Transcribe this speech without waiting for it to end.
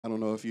I don't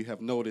know if you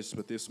have noticed,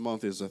 but this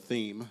month is a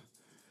theme: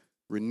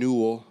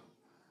 renewal,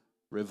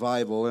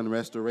 revival, and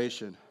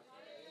restoration.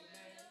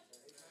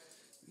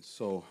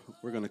 So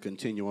we're going to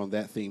continue on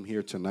that theme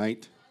here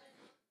tonight.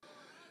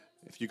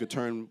 If you could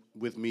turn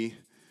with me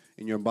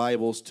in your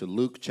Bibles to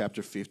Luke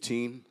chapter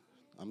 15.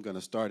 I'm going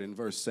to start in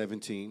verse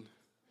 17.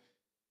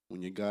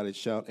 When you got it,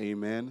 shout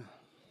amen.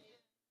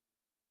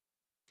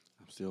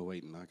 I'm still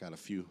waiting. I got a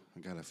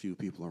few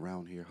people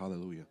around here.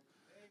 Hallelujah.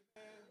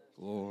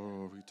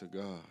 Glory to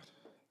God.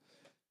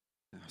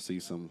 I see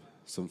some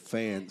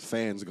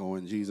fans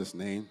going in Jesus'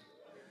 name.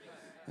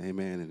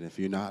 Amen. And if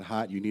you're not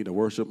hot, you need to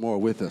worship more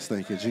with us.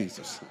 Thank you,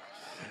 Jesus.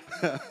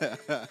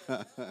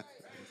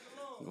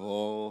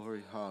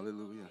 Glory,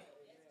 hallelujah.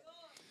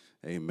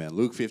 Amen.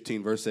 Luke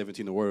 15, verse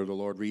 17, the word of the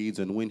Lord reads,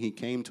 "And when he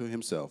came to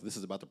himself," this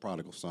is about the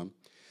prodigal son,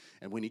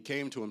 "and when he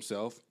came to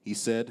himself, he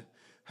said,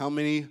 'How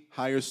many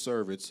hired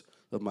servants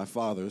of my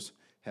father's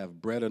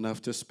have bread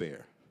enough to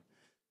spare,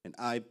 and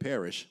I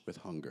perish with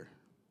hunger?'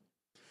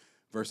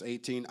 Verse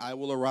 18, 'I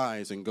will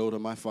arise and go to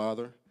my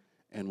father,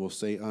 and will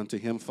say unto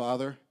him,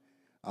 Father,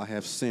 I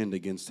have sinned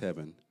against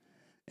heaven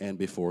and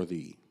before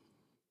thee.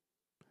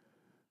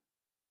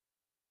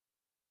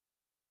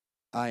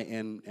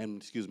 And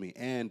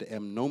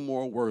am no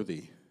more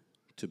worthy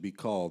to be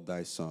called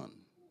thy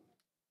son.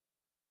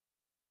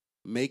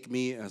 Make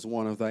me as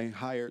one of thy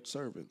hired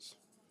servants.'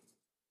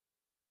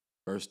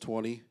 Verse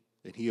 20,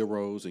 and he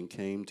arose and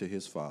came to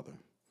his father.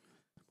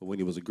 But when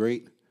he was a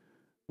great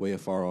way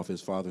afar off,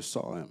 his father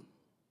saw him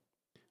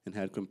and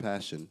had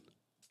compassion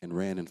and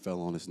ran and fell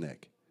on his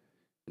neck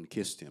and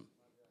kissed him.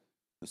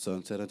 The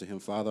son said unto him,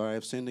 Father, I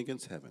have sinned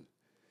against heaven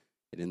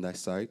and in thy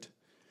sight,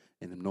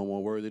 and am no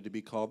more worthy to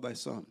be called thy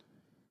son.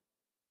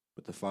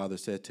 But the father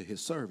said to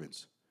his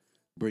servants,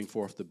 Bring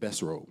forth the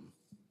best robe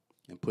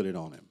and put it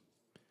on him,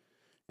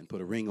 and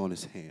put a ring on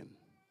his hand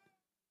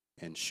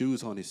and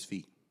shoes on his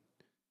feet,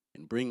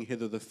 and bring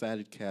hither the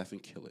fatted calf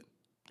and kill it,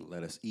 and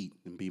let us eat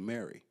and be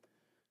merry.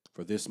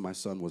 For this my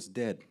son was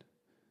dead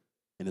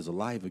and is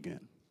alive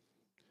again.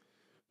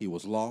 He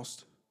was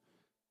lost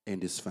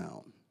and is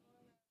found.'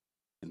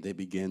 And they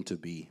began to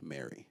be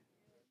merry."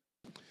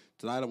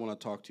 Tonight I want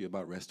to talk to you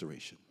about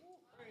restoration.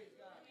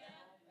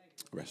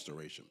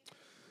 Restoration.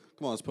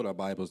 Come on, let's put our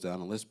Bibles down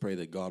and let's pray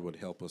that God would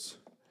help us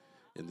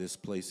in this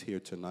place here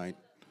tonight.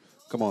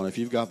 Come on, if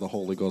you've got the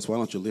Holy Ghost, why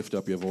don't you lift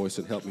up your voice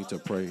and help me to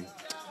pray.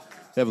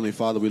 Heavenly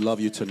Father, we love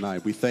you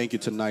tonight. We thank you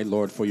tonight,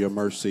 Lord, for your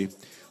mercy.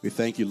 We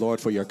thank you,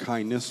 Lord, for your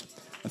kindness.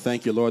 I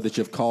thank you, Lord, that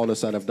you've called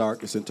us out of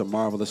darkness into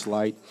marvelous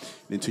light,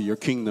 into your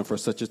kingdom for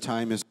such a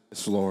time as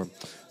this, Lord.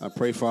 I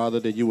pray, Father,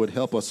 that you would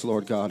help us,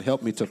 Lord God.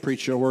 Help me to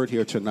preach your word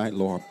here tonight,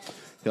 Lord.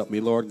 Help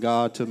me, Lord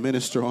God, to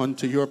minister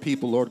unto your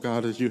people, Lord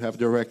God, as you have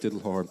directed,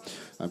 Lord.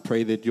 I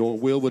pray that your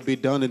will would be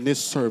done in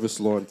this service,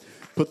 Lord.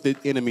 Put the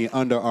enemy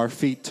under our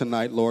feet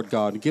tonight, Lord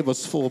God. Give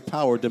us full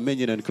power,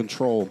 dominion, and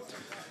control,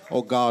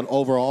 oh God,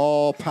 over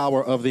all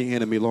power of the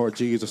enemy, Lord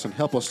Jesus, and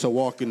help us to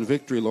walk in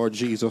victory, Lord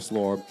Jesus,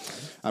 Lord.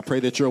 I pray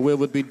that your will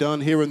would be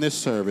done here in this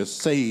service.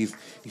 Save,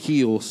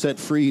 heal, set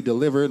free,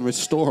 deliver, and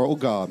restore, oh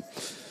God.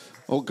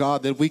 Oh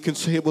God, that we can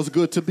say it was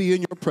good to be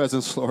in your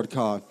presence, Lord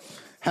God.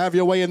 Have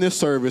your way in this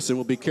service, and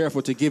we'll be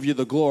careful to give you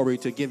the glory,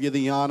 to give you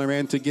the honor,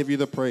 and to give you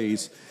the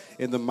praise.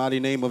 In the mighty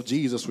name of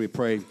Jesus, we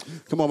pray.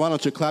 Come on, why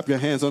don't you clap your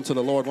hands unto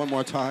the Lord one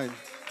more time?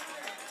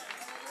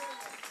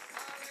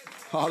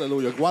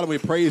 Hallelujah. Why don't we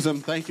praise him?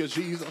 Thank you,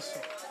 Jesus.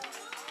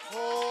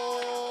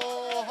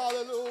 Oh,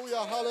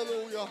 hallelujah,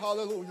 hallelujah,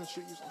 hallelujah,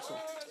 Jesus.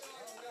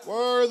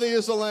 Worthy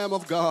is the Lamb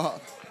of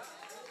God.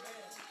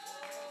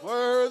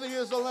 Worthy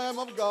is the Lamb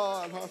of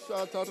God.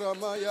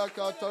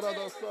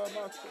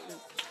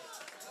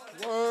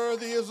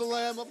 Worthy is the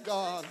Lamb of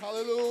God.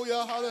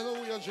 Hallelujah,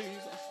 hallelujah,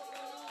 Jesus.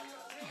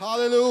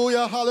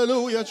 Hallelujah,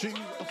 hallelujah, Jesus.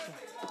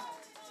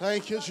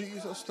 Thank you,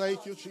 Jesus.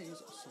 Thank you,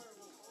 Jesus.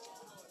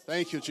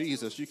 Thank you,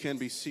 Jesus. You can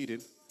be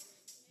seated.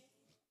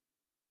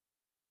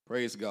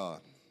 Praise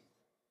God.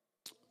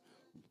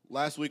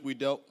 Last week we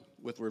dealt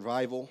with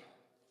revival,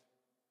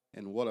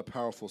 and what a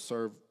powerful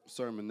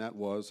sermon that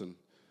was. And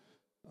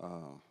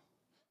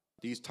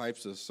these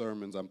types of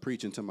sermons I'm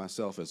preaching to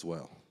myself as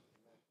well.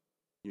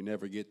 You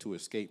never get to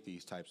escape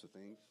these types of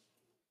things,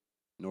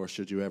 nor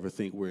should you ever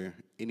think we're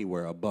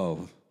anywhere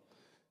above.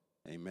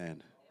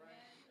 Amen.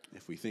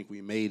 If we think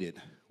we made it,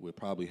 we'll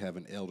probably have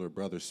an elder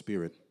brother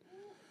spirit,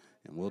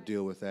 and we'll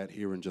deal with that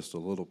here in just a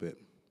little bit.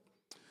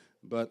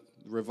 But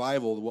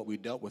revival, what we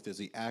dealt with, is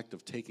the act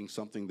of taking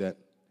something that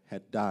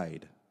had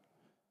died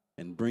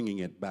and bringing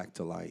it back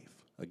to life.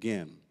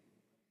 Again,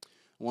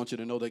 I want you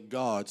to know that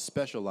God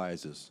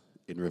specializes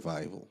in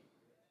revival.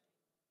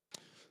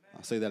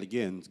 I'll say that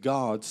again.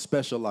 God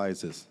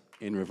specializes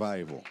in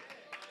revival.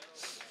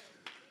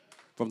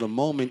 From the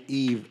moment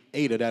Eve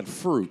ate of that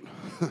fruit,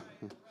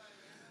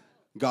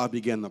 God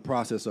began the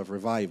process of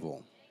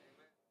revival.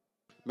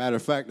 Matter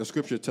of fact, the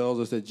scripture tells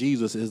us that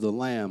Jesus is the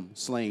lamb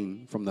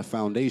slain from the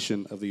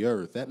foundation of the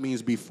earth. That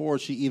means before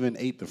she even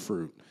ate the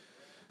fruit,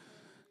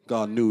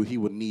 God knew he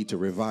would need to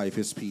revive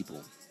his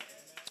people.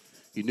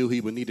 He knew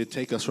he would need to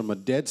take us from a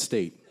dead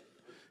state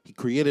He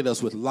created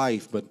us with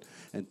life,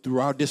 and through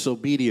our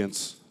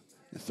disobedience,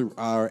 through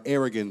our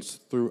arrogance,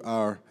 through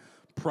our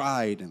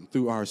pride, and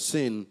through our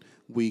sin,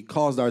 we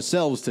caused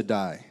ourselves to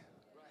die.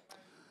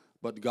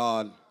 But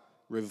God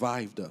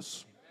revived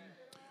us.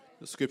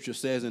 The scripture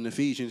says in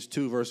Ephesians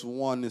 2, verse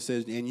 1, it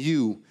says, "And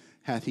you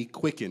hath he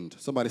quickened."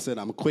 Somebody said,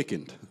 "I'm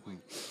quickened."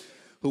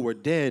 "Who were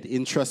dead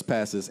in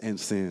trespasses and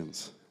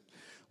sins,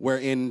 where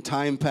in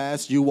time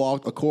past you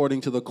walked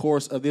according to the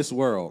course of this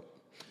world,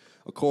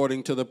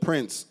 according to the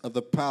prince of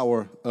the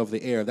power of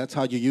the air." That's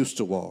how you used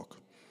to walk.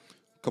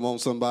 Come on,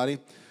 somebody.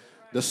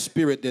 "The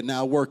spirit that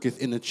now worketh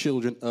in the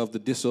children of the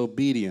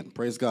disobedient."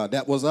 Praise God.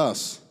 That was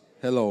us.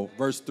 Hello.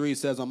 Verse 3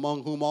 says,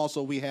 "Among whom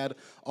also we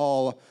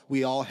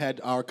all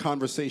had our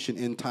conversation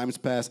in times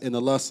past in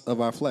the lusts of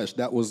our flesh."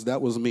 That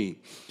was me.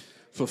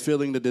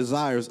 "Fulfilling the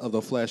desires of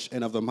the flesh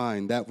and of the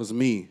mind." That was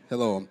me.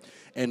 Hello.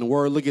 "And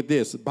were," look at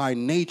this, "by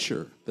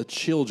nature the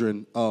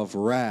children of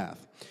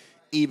wrath,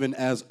 even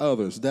as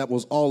others." That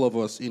was all of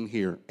us in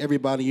here.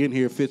 Everybody in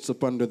here fits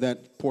up under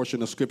that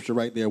portion of scripture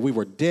right there. We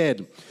were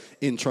dead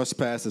in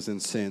trespasses and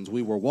sins.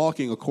 We were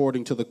walking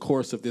according to the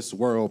course of this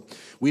world.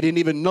 We didn't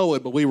even know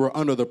it, but we were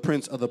under the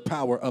prince of the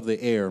power of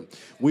the air.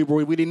 We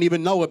didn't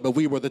even know it, but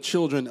we were the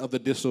children of the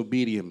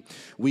disobedient.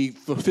 We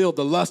fulfilled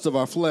the lust of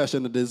our flesh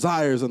and the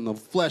desires and the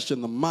flesh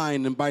and the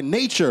mind. And by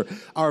nature,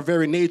 our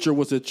very nature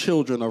was the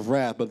children of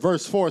wrath. But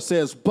verse 4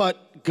 says,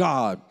 "But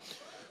God,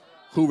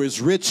 who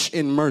is rich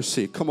in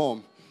mercy," come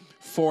on,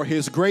 "for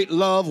his great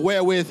love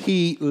wherewith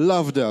he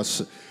loved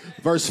us."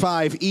 Verse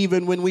 5,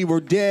 "Even when we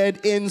were dead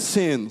in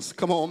sins,"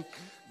 come on,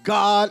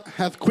 "God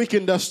hath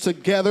quickened us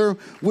together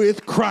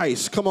with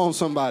Christ." Come on,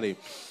 somebody.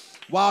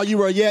 "While you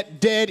were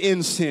yet dead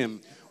in sin,"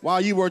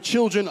 while you were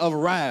children of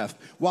wrath,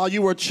 while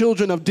you were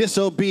children of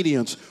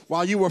disobedience,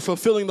 while you were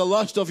fulfilling the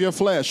lust of your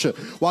flesh,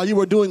 while you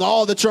were doing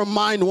all that your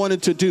mind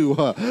wanted to do,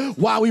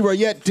 while we were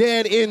yet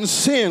dead in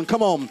sin,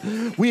 come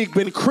on, we've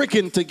been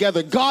quickened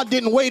together. God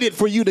didn't wait it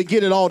for you to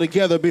get it all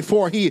together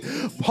before he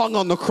hung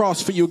on the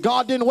cross for you.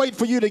 God didn't wait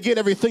for you to get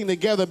everything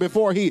together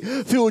before he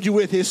filled you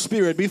with his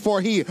spirit, before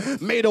he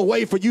made a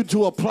way for you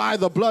to apply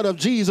the blood of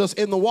Jesus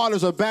in the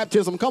waters of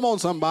baptism. Come on,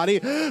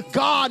 somebody.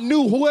 God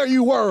knew where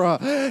you were,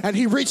 and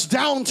he reached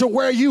down to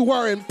where you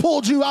were and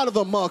pulled you out of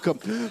the muck,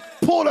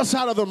 pulled us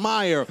out of the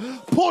mire,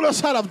 pulled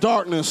us out of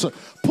darkness,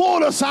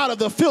 pulled us out of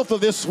the filth of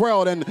this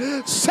world, and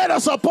set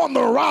us up on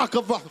the rock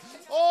of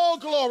oh,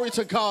 glory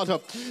to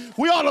God.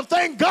 We ought to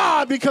thank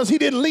God because he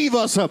didn't leave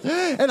us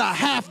in a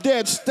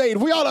half-dead state.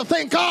 We ought to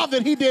thank God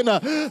that he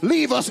didn't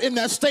leave us in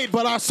that state,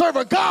 but I serve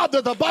a God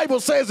that the Bible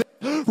says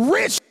is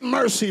rich in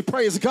mercy.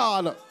 Praise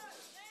God.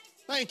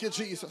 Thank you,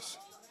 Jesus.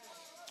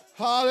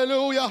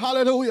 Hallelujah,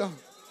 hallelujah.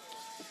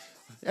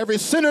 Every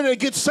sinner that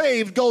gets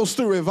saved goes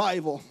through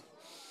revival.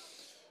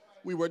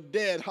 We were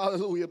dead,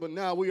 hallelujah, but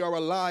now we are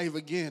alive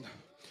again,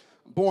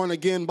 born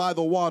again by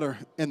the water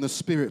and the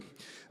Spirit,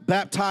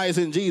 baptized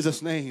in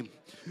Jesus' name,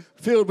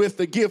 filled with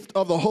the gift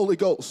of the Holy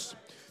Ghost.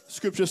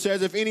 Scripture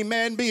says, "If any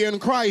man be in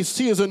Christ,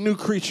 he is a new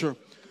creature.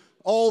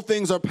 All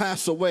things are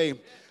passed away.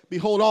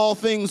 Behold, all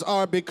things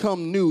are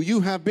become new."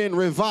 You have been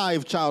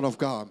revived, child of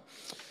God.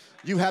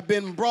 You have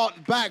been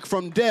brought back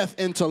from death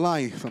into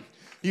life.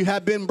 You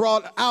have been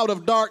brought out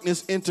of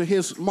darkness into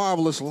his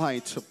marvelous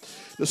light.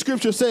 The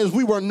scripture says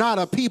we were not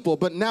a people,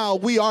 but now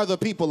we are the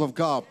people of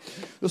God.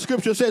 The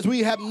scripture says we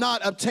have not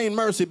obtained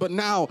mercy, but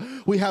now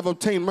we have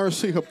obtained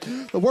mercy.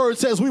 The word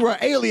says we were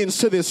aliens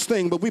to this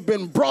thing, but we've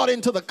been brought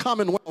into the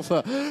commonwealth.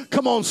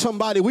 Come on,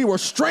 somebody. We were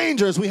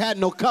strangers. We had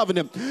no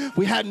covenant.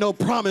 We had no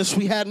promise.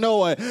 We had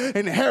no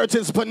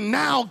inheritance. But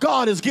now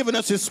God has given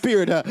us his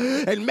spirit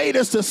and made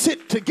us to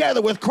sit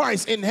together with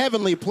Christ in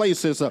heavenly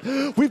places.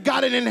 We've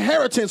got an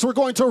inheritance. We're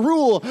going to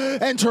rule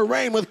and to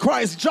reign with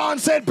Christ. John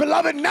said,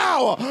 "Beloved,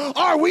 now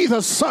are we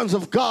the sons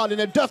of God, and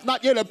it doth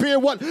not yet appear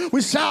what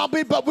we shall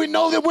be, but we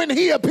know that when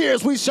he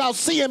appears, we shall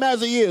see him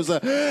as he is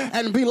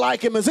and be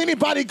like him." Is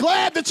anybody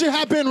glad that you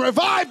have been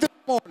revived this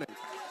morning?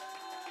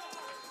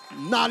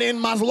 Not in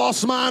my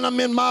lost mind, I'm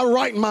in my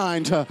right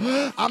mind.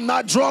 I'm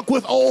not drunk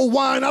with old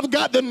wine. I've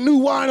got the new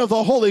wine of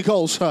the Holy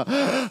Ghost.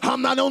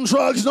 I'm not on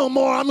drugs no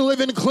more. I'm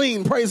living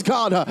clean. Praise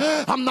God.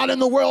 I'm not in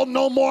the world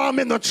no more. I'm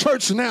in the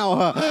church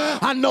now.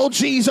 I know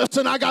Jesus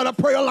and I got a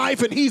prayer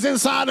life and he's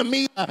inside of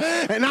me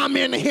and I'm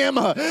in him.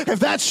 If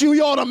that's you,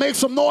 you ought to make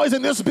some noise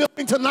in this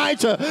building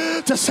tonight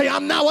to say,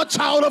 "I'm now a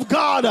child of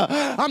God.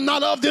 I'm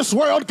not of this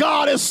world.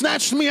 God has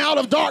snatched me out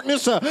of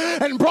darkness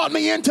and brought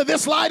me into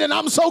this light, and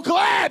I'm so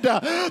glad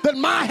that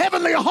my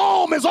heavenly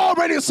home is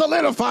already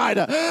solidified.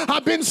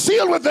 I've been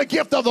sealed with the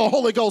gift of the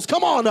Holy Ghost."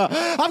 Come on.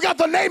 I've got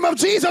the name of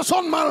Jesus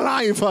on my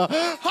life.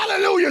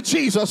 Hallelujah,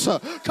 Jesus.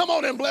 Come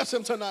on and bless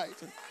him tonight.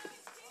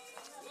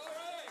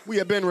 We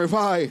have been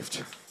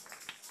revived.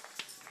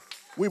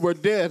 We were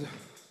dead,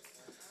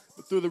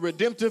 but through the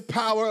redemptive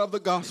power of the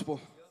gospel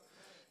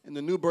and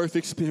the new birth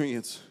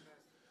experience,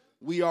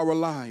 we are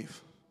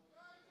alive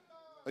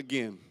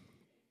again.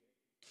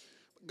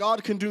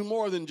 God can do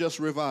more than just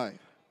revive.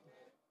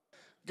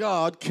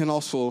 God can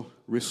also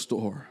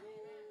restore.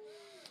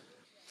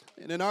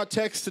 And in our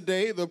text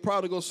today, the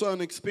prodigal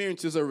son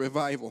experiences a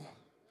revival.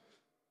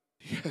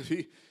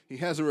 He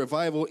has a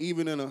revival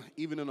even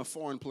in a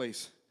foreign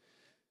place.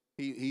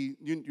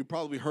 You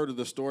probably heard of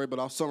the story, but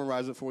I'll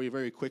summarize it for you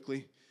very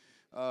quickly.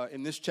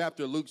 In this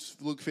chapter,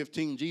 Luke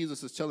 15,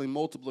 Jesus is telling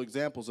multiple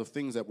examples of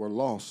things that were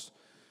lost.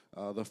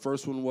 The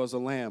first one was a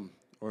lamb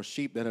or a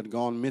sheep that had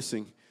gone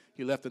missing.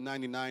 He left the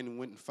 99 and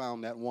went and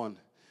found that one.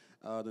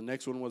 The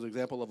next one was an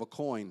example of a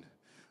coin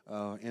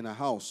in a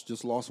house.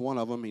 Just lost one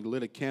of them. He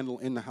lit a candle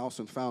in the house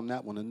and found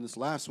that one. And this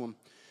last one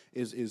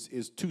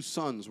is two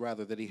sons,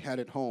 rather, that he had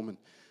at home. And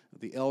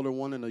the elder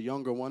one and the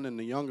younger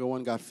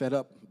one got fed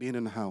up being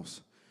in the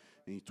house.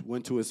 And he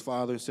went to his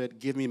father and said,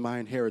 "Give me my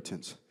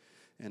inheritance."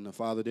 And the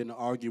father didn't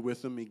argue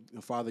with him.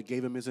 The father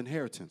gave him his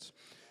inheritance.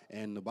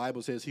 And the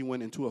Bible says he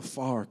went into a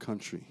far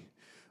country,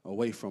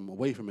 away from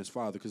his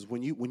father. Because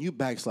when you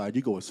backslide,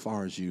 you go as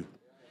far as you.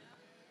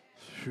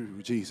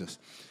 Whew, Jesus.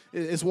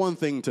 It's one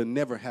thing to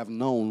never have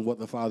known what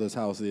the Father's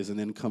house is and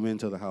then come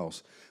into the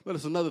house. But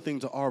it's another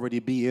thing to already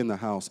be in the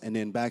house and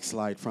then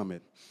backslide from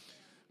it.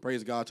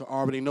 Praise God, to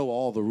already know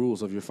all the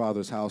rules of your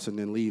Father's house and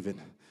then leave it.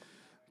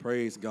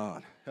 Praise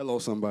God. Hello,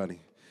 somebody.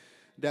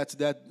 That's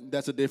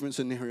a different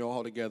scenario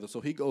altogether.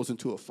 So he goes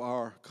into a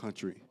far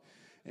country.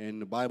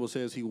 And the Bible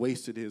says he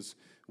wasted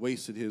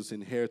his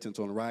inheritance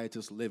on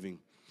riotous living.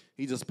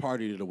 He just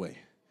partied it away.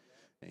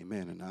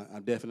 Amen. And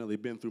I've definitely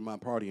been through my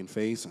partying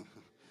phase.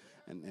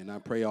 And I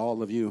pray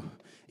all of you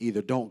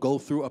either don't go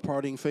through a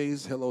partying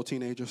phase. Hello,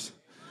 teenagers.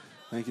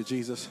 Thank you,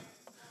 Jesus.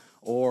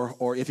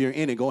 Or if you're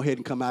in it, go ahead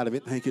and come out of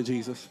it. Thank you,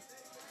 Jesus.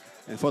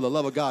 And for the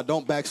love of God,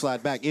 don't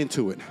backslide back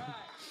into it.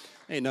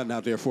 Ain't nothing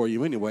out there for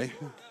you anyway.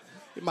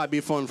 It might be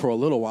fun for a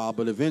little while,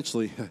 but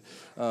eventually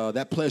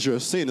that pleasure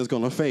of sin is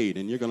going to fade,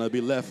 and you're going to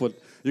be left with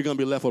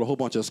a whole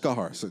bunch of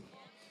scars.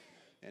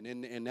 And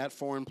in that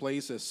foreign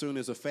place, as soon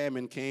as a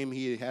famine came,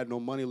 he had no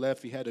money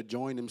left. He had to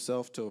join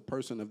himself to a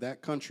person of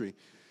that country.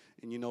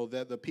 And you know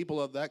that the people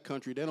of that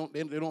country, they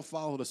don't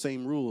follow the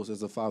same rules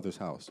as the Father's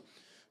house.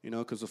 You know,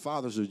 because the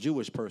Father's a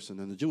Jewish person,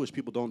 and the Jewish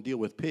people don't deal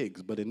with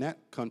pigs. But in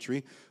that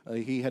country,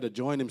 he had to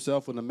join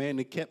himself with a man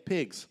that kept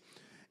pigs,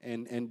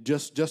 and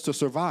just to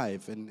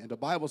survive. And the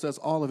Bible says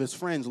all of his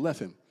friends left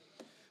him.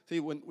 See,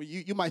 when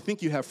you might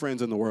think you have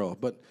friends in the world,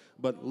 but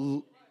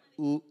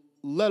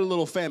let a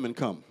little famine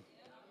come.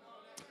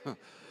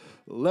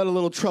 Let a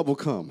little trouble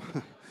come.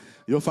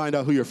 You'll find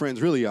out who your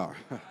friends really are.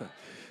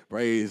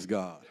 Praise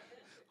God.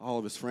 All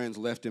of his friends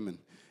left him,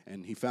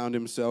 and he found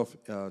himself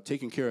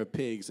taking care of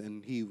pigs,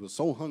 and he was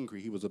so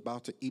hungry he was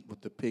about to eat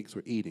what the pigs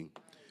were eating.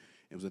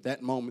 It was at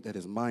that moment that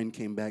his mind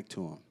came back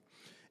to him,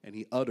 and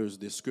he utters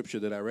this scripture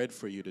that I read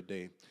for you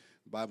today.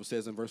 The Bible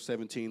says in verse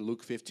 17,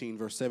 Luke 15,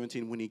 verse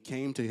 17, when he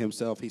came to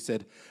himself, he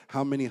said,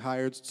 "How many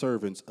hired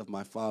servants of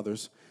my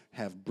father's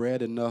have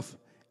bread enough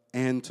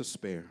and to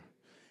spare,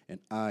 and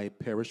I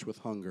perish with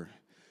hunger?"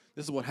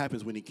 This is what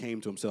happens when he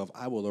came to himself.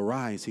 "I will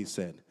arise," he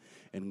said,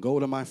 "and go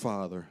to my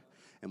father,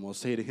 and will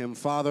say to him,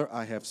 Father,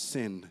 I have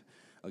sinned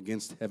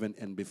against heaven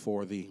and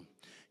before thee."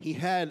 He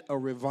had a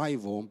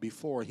revival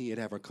before he had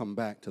ever come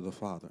back to the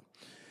Father.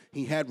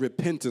 He had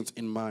repentance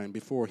in mind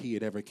before he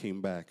had ever came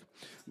back.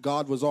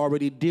 God was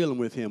already dealing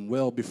with him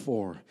well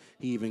before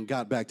he even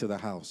got back to the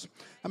house.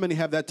 How many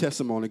have that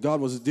testimony? God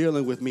was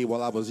dealing with me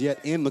while I was yet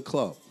in the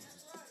club,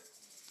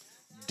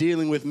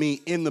 dealing with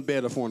me in the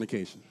bed of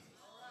fornication,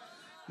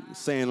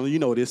 saying, "Well, you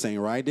know this ain't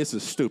right. This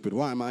is stupid.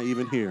 Why am I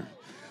even here?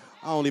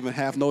 I don't even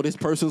half know this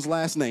person's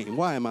last name.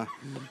 Why am I?"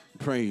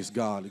 Praise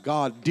God.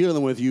 God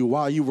dealing with you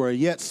while you were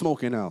yet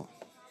smoking out.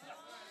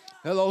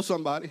 Hello,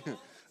 somebody.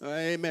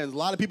 Amen. A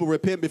lot of people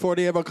repent before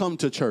they ever come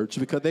to church,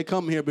 because they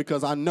come here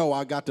because I know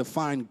I got to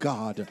find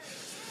God.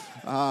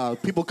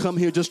 People come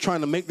here just trying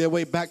to make their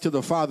way back to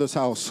the Father's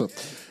house.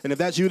 And if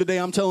that's you today,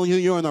 I'm telling you,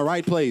 you're in the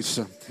right place.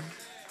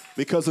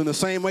 Because in the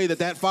same way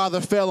that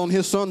father fell on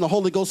his son, the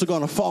Holy Ghost is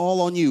going to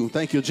fall on you.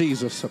 Thank you,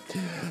 Jesus.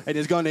 And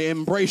he's going to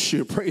embrace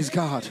you, praise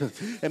God,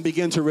 and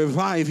begin to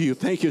revive you.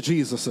 Thank you,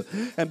 Jesus.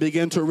 And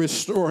begin to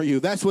restore you.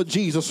 That's what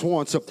Jesus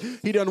wants.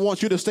 He doesn't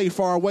want you to stay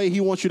far away. He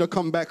wants you to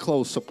come back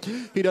close.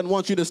 He doesn't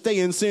want you to stay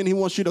in sin. He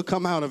wants you to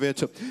come out of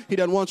it. He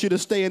doesn't want you to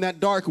stay in that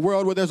dark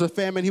world where there's a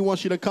famine. He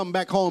wants you to come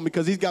back home,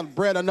 because he's got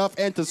bread enough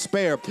and to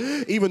spare.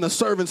 Even the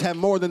servants have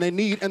more than they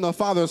need in the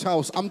Father's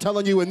house. I'm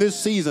telling you, in this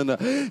season,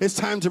 it's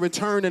time to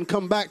return and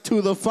come back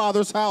to the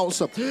Father's house,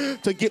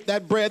 to get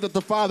that bread that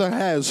the Father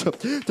has,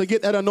 to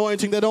get that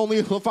anointing that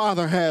only the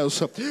Father has,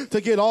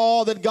 to get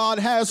all that God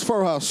has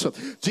for us.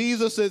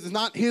 Jesus says it's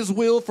not his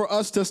will for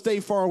us to stay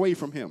far away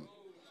from him.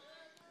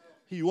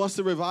 He wants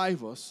to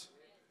revive us,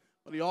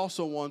 but he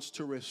also wants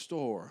to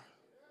restore.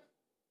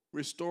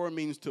 Restore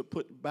means to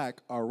put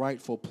back our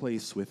rightful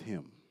place with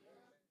him.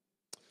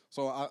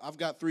 So I've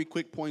got 3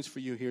 quick points for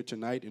you here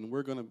tonight, and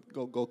we're going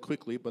to go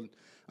quickly, but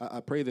I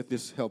pray that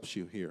this helps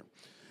you here.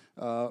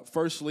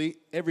 Firstly,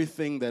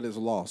 everything that is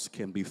lost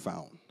can be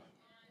found.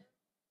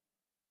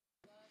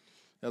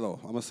 Hello,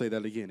 I'm going to say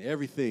that again.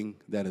 Everything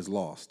that is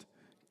lost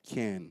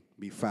can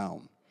be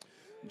found.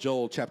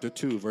 Joel chapter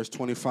 2, verse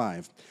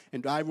 25.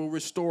 "And I will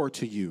restore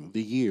to you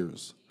the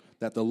years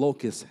that the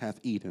locust hath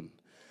eaten,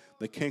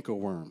 the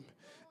cankerworm,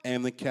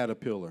 and the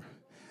caterpillar,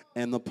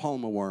 and the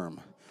palmer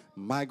worm,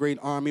 my great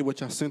army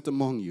which I sent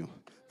among you.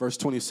 Verse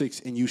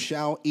 26, and you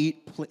shall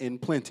eat in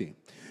plenty,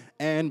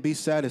 and be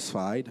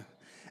satisfied,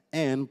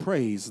 and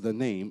praise the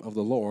name of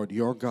the Lord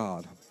your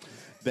God,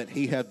 that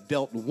he hath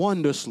dealt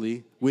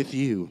wondrously with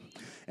you,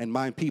 and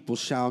my people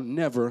shall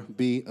never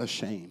be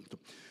ashamed.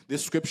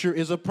 This scripture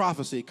is a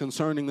prophecy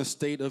concerning the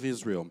state of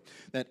Israel,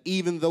 that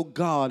even though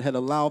God had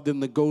allowed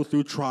them to go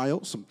through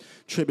trials,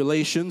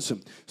 tribulations,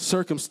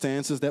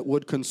 circumstances that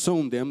would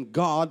consume them,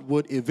 God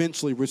would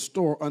eventually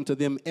restore unto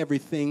them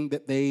everything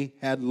that they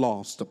had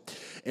lost.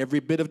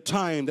 Every bit of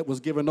time that was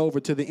given over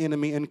to the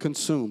enemy and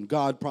consumed,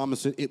 God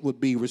promised it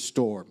would be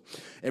restored.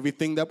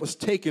 Everything that was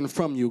taken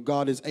from you,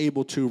 God is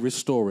able to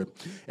restore it.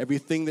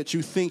 Everything that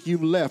you think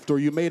you've left or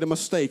you made a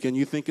mistake and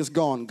you think is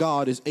gone,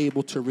 God is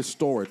able to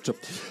restore it.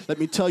 Let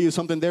me tell you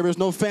something. There is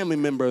no family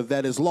member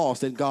that is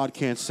lost that God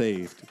can't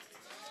save.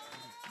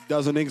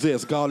 Doesn't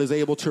exist. God is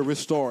able to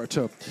restore it.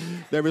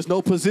 There is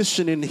no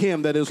position in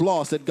him that is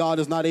lost that God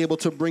is not able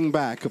to bring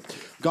back.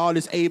 God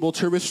is able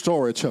to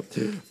restore it.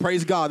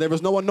 Praise God. There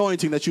is no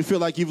anointing that you feel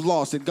like you've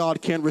lost that God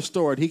can't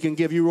restore it. He can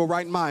give you a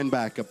right mind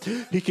back.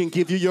 He can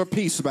give you your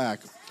peace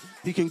back.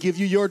 He can give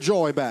you your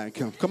joy back.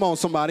 Come on,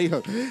 somebody.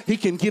 He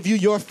can give you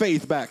your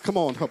faith back. Come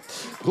on.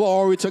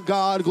 Glory to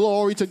God.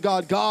 Glory to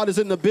God. God is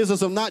in the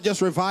business of not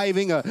just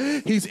reviving.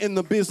 He's in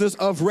the business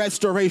of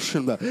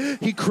restoration.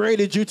 He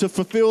created you to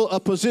fulfill a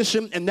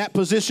position, and that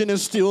position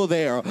is still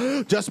there.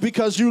 Just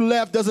because you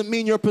left doesn't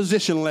mean your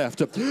position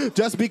left.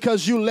 Just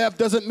because you left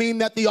doesn't mean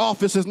that the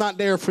office is not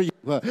there for you.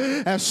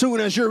 As soon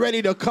as you're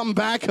ready to come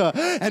back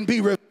and be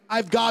revived,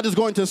 God is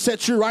going to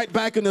set you right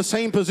back in the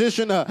same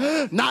position,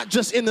 not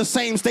just in the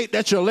same state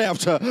that you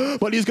left,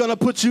 but he's going to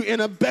put you in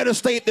a better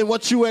state than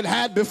what you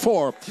had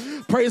before.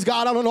 Praise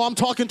God. I don't know who I'm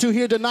talking to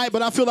here tonight,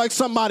 but I feel like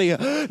somebody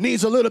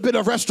needs a little bit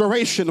of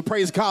restoration.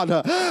 Praise God.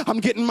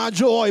 I'm getting my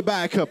joy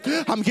back.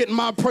 I'm getting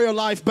my prayer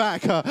life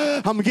back.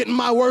 I'm getting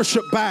my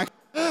worship back.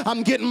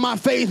 I'm getting my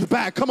faith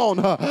back. Come on.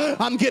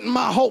 I'm getting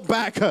my hope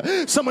back.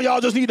 Some of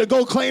y'all just need to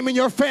go claiming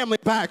your family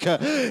back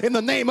in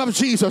the name of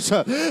Jesus.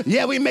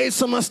 Yeah, we made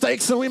some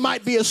mistakes and we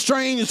might be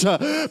estranged,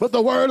 but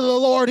the word of the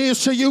Lord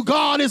is to you,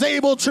 God is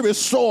able to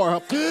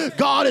restore.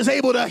 God is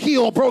able to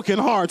heal broken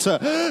hearts.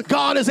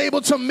 God is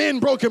able to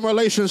mend broken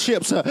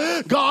relationships.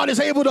 God is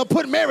able to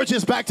put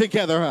marriages back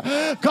together.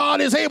 God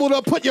is able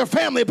to put your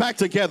family back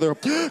together.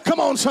 Come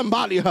on,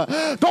 somebody.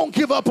 Don't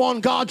give up on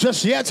God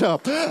just yet.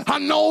 I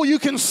know you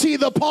can see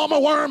the palmer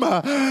worm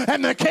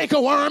and the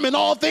cankerworm and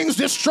all things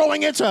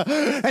destroying it,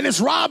 and it's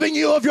robbing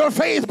you of your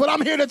faith, but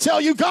I'm here to tell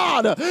you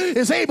God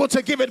is able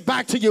to give it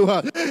back to you.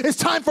 It's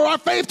time for our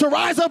faith to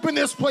rise up in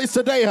this place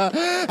today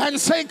and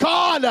say,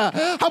 God,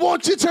 I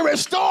want you to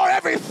restore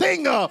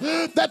everything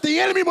that the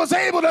enemy was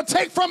able to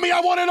take from me. I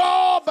want it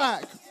all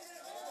back.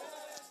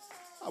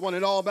 I want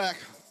it all back.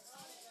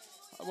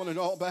 I want it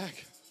all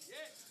back.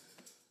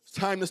 It's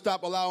time to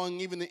stop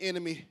allowing even the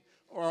enemy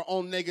or our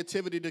own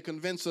negativity to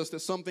convince us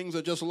that some things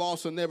are just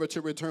lost and never to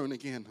return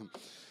again.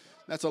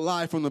 That's a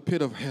lie from the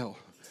pit of hell.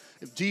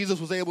 If Jesus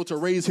was able to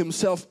raise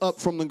himself up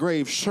from the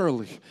grave,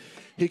 surely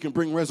he can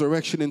bring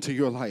resurrection into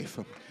your life.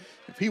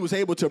 If he was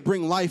able to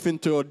bring life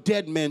into a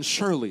dead man,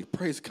 surely,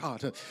 praise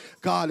God,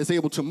 God is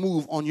able to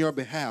move on your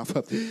behalf.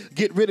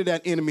 Get rid of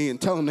that enemy and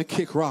tell him to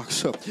kick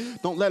rocks.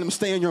 Don't let him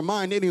stay in your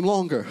mind any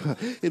longer.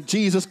 If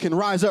Jesus can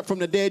rise up from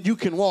the dead, you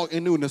can walk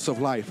in newness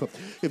of life.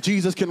 If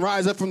Jesus can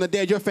rise up from the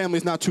dead, your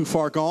family's not too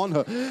far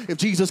gone. If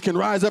Jesus can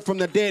rise up from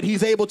the dead,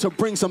 he's able to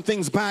bring some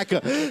things back.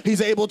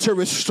 He's able to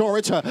restore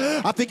it.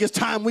 I think it's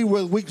time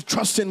we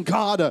trust in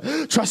God,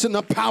 trust in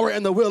the power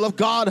and the will of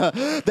God,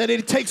 that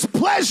it takes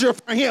pleasure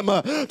for him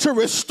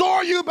to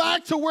restore you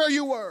back to where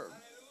you were.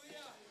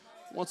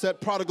 Once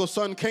that prodigal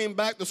son came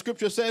back, the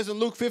scripture says in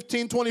Luke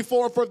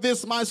 15:24, for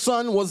this my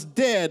son was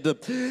dead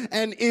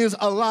and is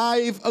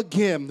alive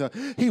again.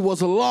 He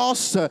was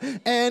lost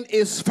and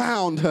is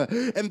found.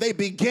 And they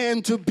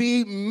began to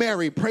be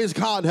merry. Praise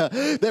God.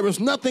 There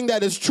is nothing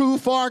that is true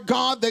for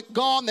God that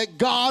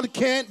God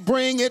can't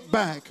bring it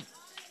back.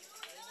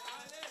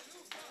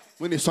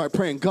 When you start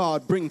praying,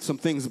 God, bring some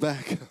things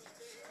back.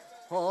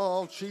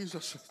 Oh,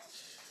 Jesus.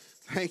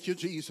 Thank you,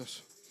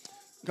 Jesus.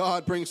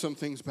 God, bring some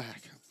things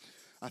back.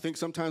 I think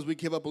sometimes we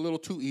give up a little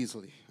too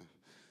easily.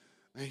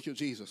 Thank you,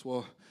 Jesus.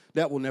 Well,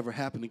 that will never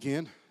happen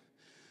again.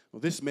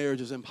 Well, this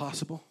marriage is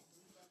impossible.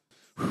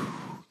 Whew.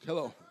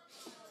 Hello.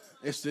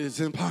 It's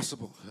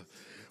impossible.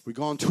 We've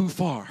gone too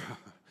far.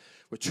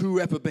 We're too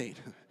reprobate.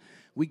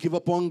 We give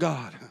up on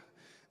God.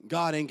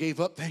 God ain't gave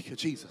up. Thank you,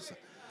 Jesus.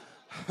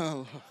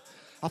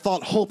 I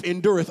thought hope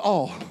endureth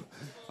all.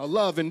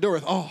 Love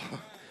endureth all.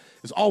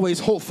 It's always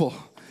hopeful.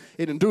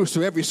 It endures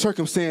through every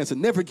circumstance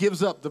and never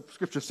gives up, the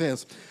scripture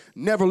says,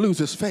 never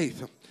loses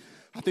faith.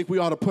 I think we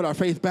ought to put our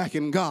faith back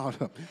in God.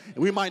 And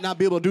we might not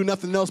be able to do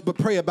nothing else but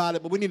pray about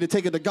it, but we need to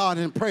take it to God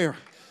in prayer.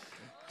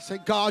 Say,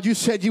 God, you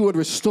said you would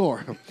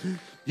restore.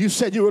 You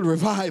said you would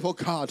revive, oh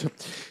God.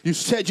 You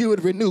said you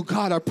would renew.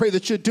 God, I pray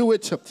that you do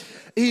it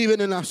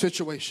even in our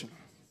situation.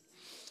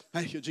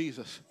 Thank you,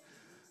 Jesus.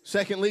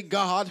 Secondly,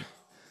 God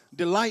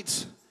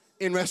delights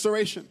in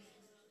restoration.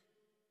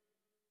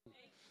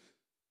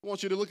 I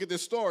want you to look at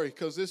this story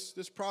because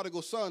this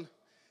prodigal son,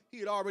 he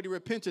had already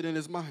repented in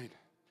his mind.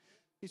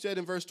 He said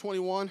in verse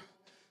 21,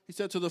 he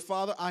said to the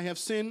father, I have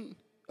sinned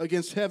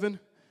against heaven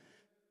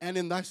and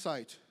in thy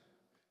sight.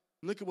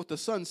 Look at what the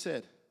son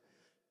said.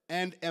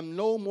 And am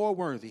no more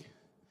worthy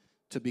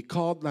to be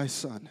called thy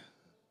son.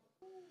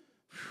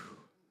 Whew.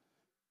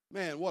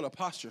 Man, what a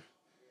posture.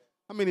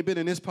 How many been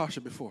in this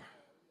posture before?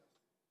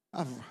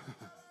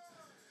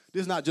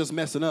 This is not just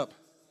messing up.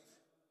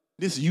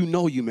 This, you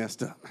know you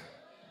messed up.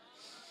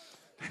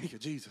 Thank you,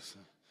 Jesus.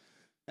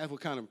 That's what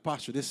kind of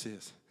posture this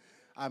is.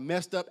 I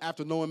messed up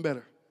after knowing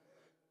better.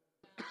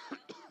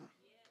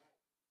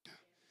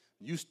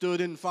 You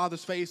stood in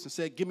Father's face and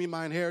said, give me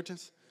my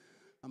inheritance.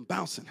 I'm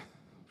bouncing.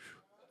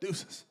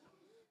 Deuces.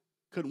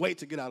 Couldn't wait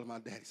to get out of my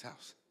daddy's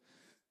house.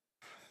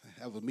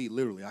 That was me,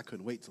 literally. I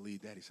couldn't wait to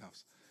leave daddy's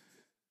house.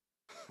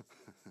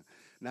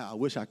 Now, I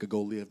wish I could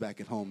go live back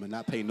at home and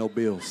not pay no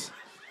bills.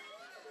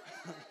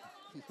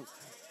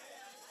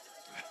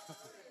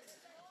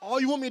 All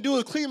you want me to do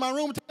is clean my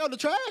room and take out the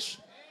trash?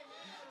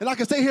 And I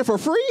can stay here for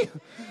free?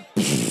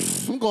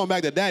 I'm going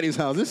back to daddy's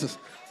house. This is,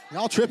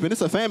 y'all tripping.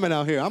 It's a famine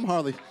out here. I'm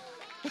hardly.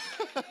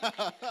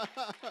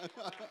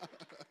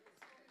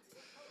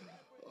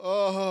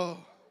 Oh,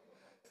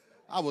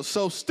 I was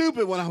so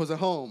stupid when I was at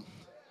home.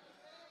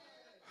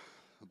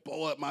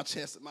 Blow up my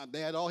chest at my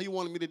dad. All he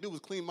wanted me to do was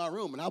clean my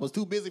room, and I was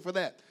too busy for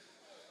that.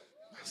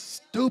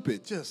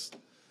 Stupid, just.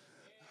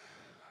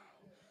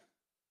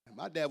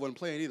 My dad wasn't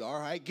playing either. All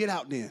right, get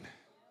out then.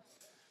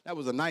 That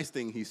was a nice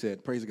thing he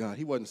said. Praise God.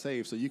 He wasn't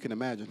saved, so you can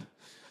imagine.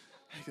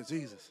 Thank you,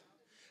 Jesus.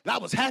 And I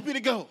was happy to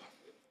go.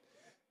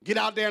 Get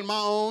out there on my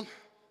own,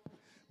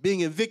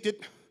 being evicted.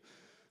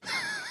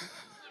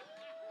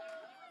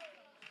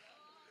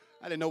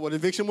 I didn't know what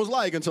eviction was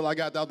like until I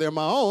got out there on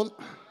my own.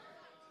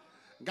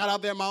 Got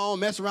out there on my own,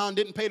 messed around,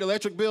 didn't pay the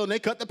electric bill, and they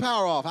cut the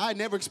power off. I had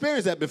never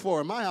experienced that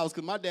before in my house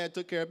because my dad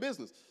took care of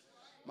business.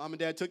 Mom and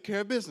dad took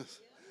care of business.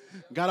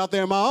 Got out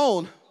there on my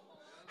own.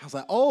 I was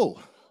like,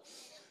 oh,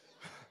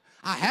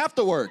 I have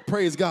to work,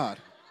 praise God.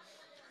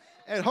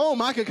 At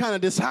home, I could kind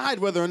of decide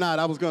whether or not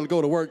I was going to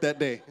go to work that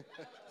day.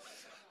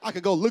 I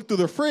could go look through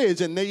the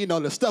fridge and then, you know,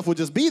 the stuff would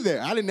just be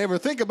there. I didn't ever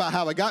think about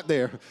how I got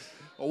there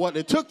or what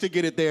it took to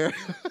get it there.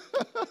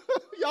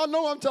 Y'all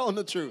know I'm telling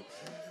the truth.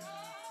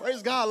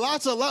 Praise God,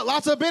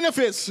 lots of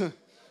benefits.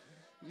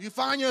 You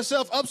find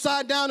yourself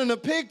upside down in a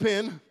pig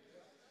pen.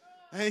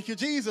 Thank you,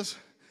 Jesus.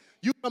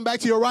 You come back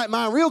to your right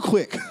mind real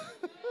quick.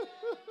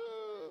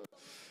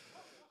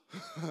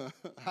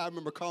 I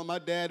remember calling my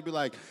dad and be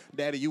like,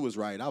 Daddy, you was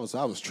right. I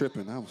was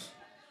tripping. I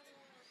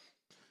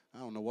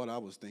don't know what I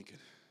was thinking.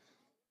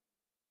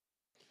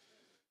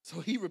 So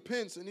he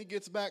repents and he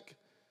gets back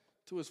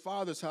to his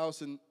father's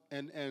house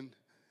and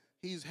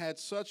he's had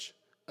such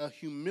a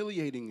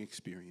humiliating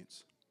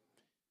experience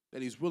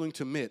that he's willing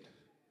to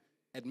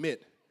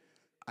admit,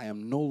 I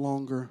am no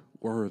longer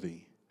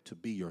worthy to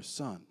be your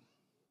son.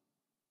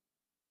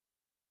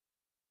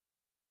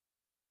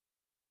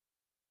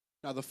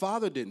 Now, the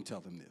father didn't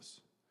tell him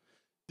this.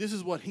 This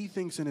is what he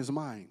thinks in his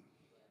mind.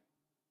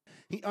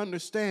 He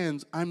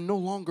understands, I'm no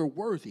longer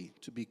worthy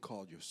to be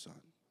called your son.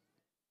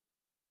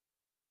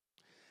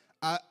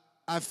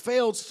 I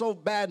failed so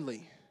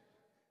badly.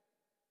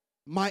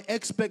 My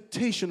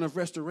expectation of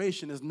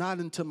restoration is not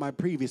into my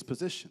previous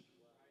position.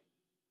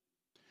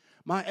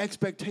 My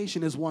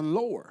expectation is one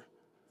lower.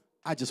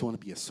 I just want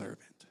to be a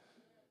servant.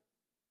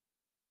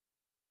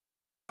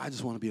 I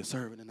just want to be a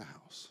servant in the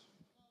house.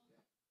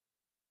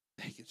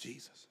 Thank you,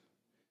 Jesus.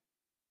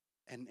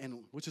 And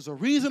which is a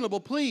reasonable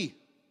plea,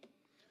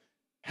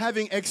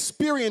 having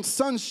experienced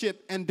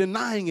sonship and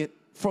denying it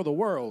for the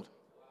world.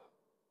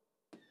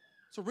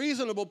 It's a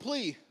reasonable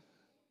plea,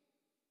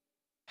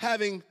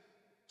 having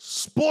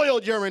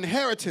spoiled your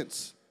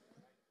inheritance.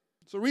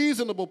 It's a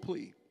reasonable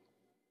plea.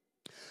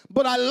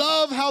 But I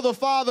love how the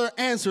father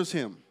answers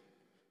him,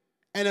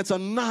 and it's a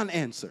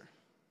non-answer.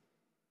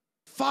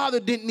 Father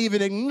didn't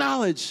even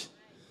acknowledge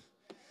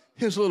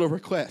his little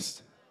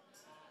request.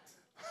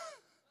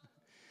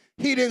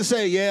 He didn't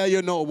say, yeah,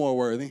 you're no more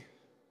worthy.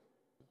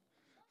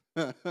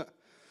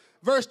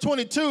 Verse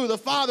 22, the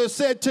father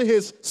said to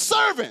his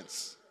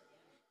servants,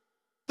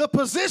 the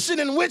position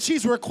in which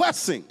he's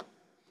requesting,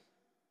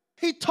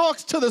 he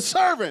talks to the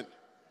servant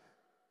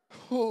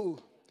and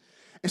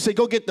say,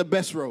 go get the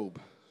best robe.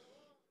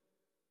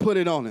 Put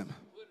it on him.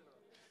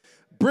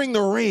 Bring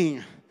the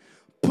ring.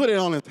 Put it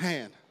on his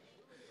hand.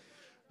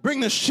 Bring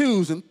the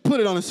shoes and put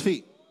it on his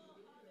feet.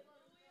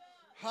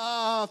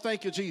 Ah,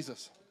 thank you,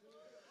 Jesus.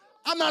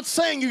 I'm not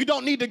saying you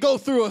don't need to go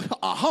through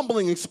a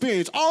humbling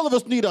experience. All of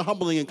us need a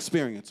humbling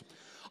experience.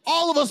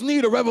 All of us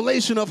need a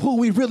revelation of who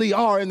we really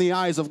are in the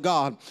eyes of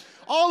God.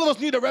 All of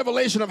us need a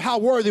revelation of how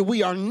worthy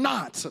we are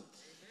not.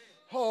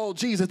 Oh,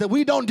 Jesus, that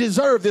we don't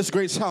deserve this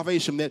great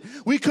salvation, that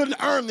we couldn't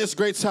earn this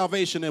great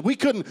salvation, that we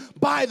couldn't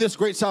buy this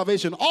great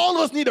salvation. All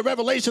of us need a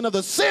revelation of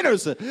the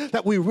sinners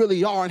that we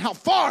really are and how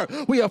far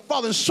we have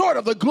fallen short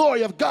of the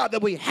glory of God,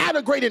 that we had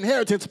a great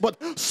inheritance but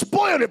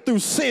spoiled it through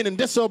sin and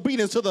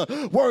disobedience to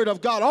the word of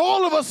God.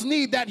 All of us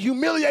need that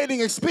humiliating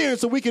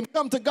experience so we can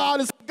come to God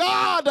and say,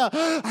 God,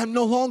 I'm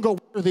no longer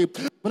worthy,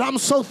 but I'm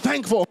so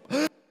thankful.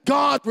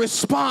 God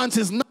responds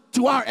is not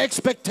to our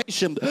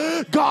expectation.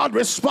 God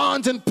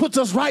responds and puts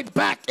us right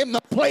back in the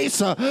place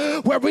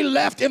where we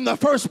left in the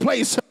first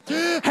place.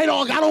 Hey,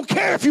 dog, I don't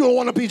care if you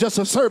want to be just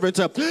a servant.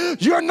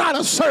 You're not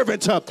a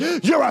servant.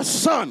 You're a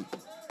son.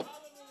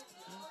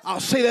 I'll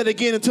say that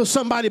again until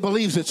somebody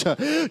believes it.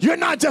 You're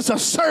not just a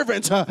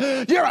servant.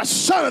 You're a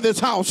son of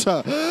this house,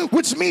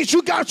 which means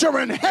you got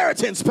your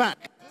inheritance back.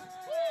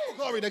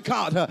 Glory to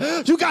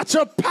God. You got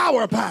your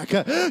power back.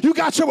 You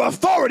got your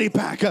authority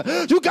back.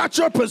 You got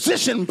your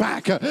position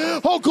back.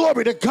 Oh,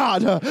 glory to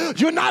God.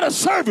 You're not a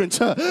servant.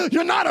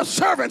 You're not a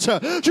servant.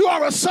 You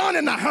are a son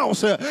in the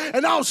house.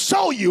 And I'll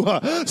show you,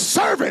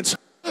 servants,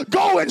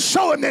 go and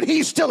show him that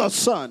he's still a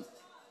son.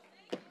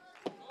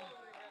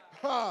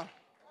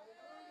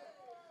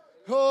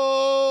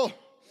 Oh,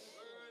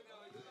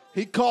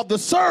 he called the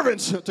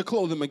servants to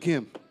clothe him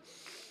again.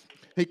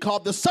 He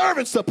called the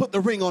servants to put the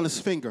ring on his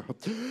finger.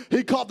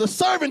 He called the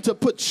servant to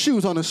put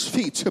shoes on his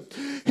feet.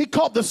 He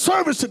called the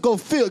servants to go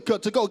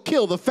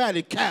kill the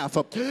fatted calf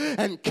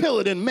and kill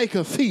it and make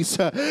a feast.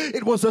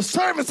 It was the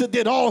servants that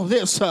did all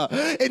this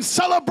in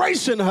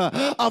celebration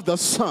of the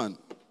Son.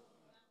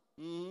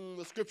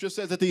 The scripture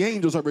says that the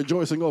angels are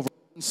rejoicing over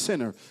a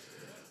sinner.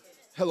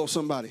 Hello,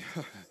 somebody.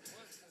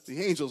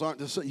 The angels aren't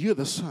the son. You're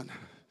the son.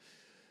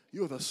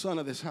 You're the son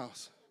of this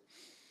house.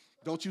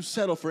 Don't you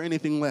settle for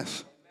anything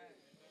less.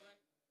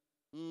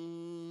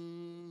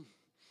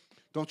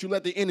 Don't you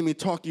let the enemy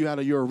talk you out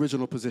of your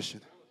original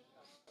position.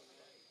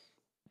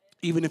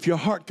 Even if your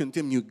heart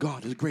condemn you,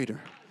 God is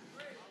greater.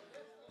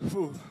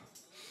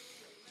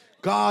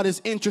 God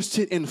is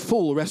interested in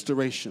full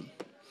restoration.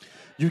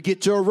 You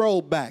get your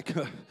robe back.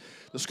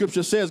 The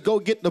scripture says, go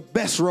get the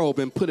best robe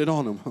and put it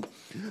on him.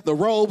 The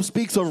robe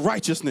speaks of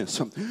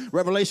righteousness.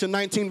 Revelation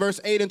 19 verse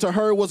 8, and to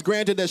her was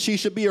granted that she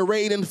should be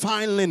arrayed in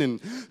fine linen,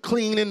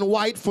 clean and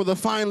white, for the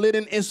fine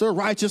linen is the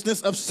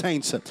righteousness of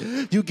saints.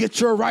 You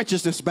get your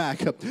righteousness back.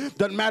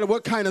 Doesn't matter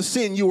what kind of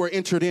sin you were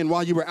entered in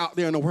while you were out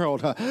there in the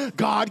world.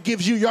 God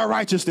gives you your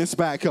righteousness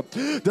back.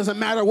 Doesn't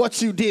matter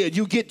what you did,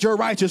 you get your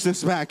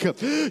righteousness back.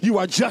 You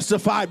are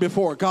justified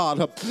before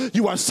God.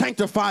 You are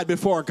sanctified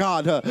before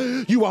God.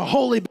 You are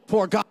holy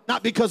before God.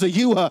 Not because of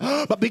you,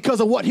 but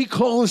because of what he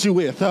clothes you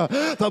with.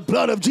 The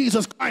blood of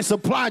Jesus Christ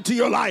applied to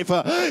your life.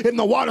 In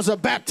the waters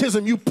of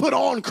baptism, you put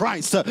on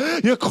Christ.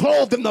 You're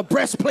clothed in the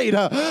breastplate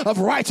of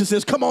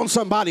righteousness. Come on,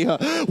 somebody.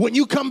 When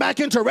you come back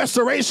into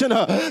restoration,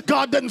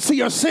 God doesn't see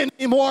your sin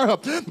anymore.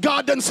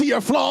 God doesn't see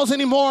your flaws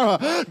anymore.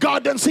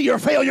 God doesn't see your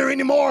failure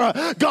anymore.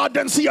 God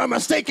doesn't see your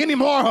mistake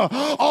anymore.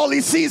 All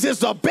he sees is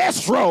the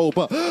best robe.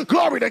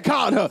 Glory to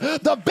God.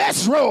 The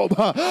best robe.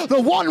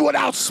 The one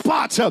without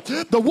spot.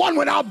 The one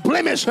without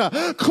blemish.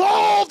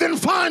 Clothed in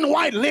fine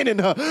white linen,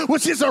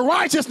 which is the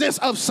righteousness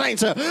of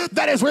saints,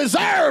 that is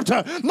reserved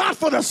not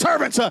for the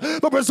servants,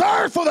 but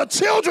reserved for the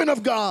children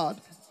of God.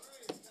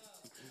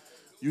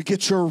 You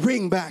get your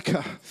ring back.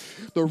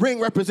 The ring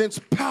represents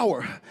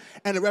power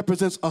and it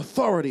represents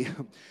authority.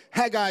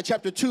 Haggai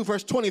chapter 2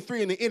 verse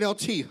 23 in the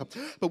NLT.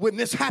 But when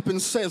this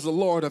happens, says the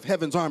Lord of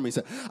heaven's armies,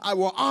 I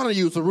will honor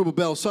you,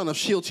 Zerubbabel, son of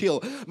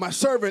Shealtiel, my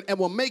servant, and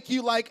will make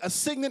you like a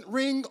signet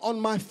ring on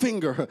my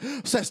finger,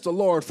 says the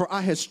Lord, for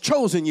I has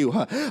chosen you.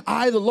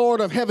 I, the Lord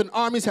of heaven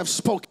armies, have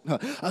spoken.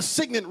 A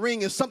signet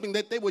ring is something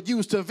that they would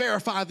use to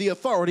verify the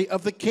authority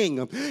of the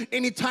king.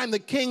 Anytime the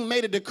king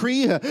made a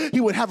decree, he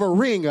would have a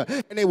ring,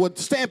 and they would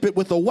stamp it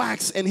with the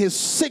wax, and his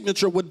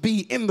signature would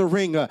be in the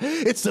ring.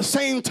 It's the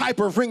same type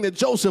of ring that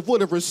Joseph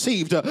would have received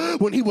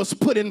when he was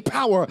put in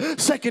power,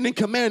 second in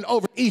command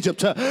over Egypt.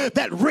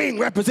 That ring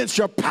represents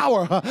your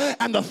power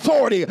and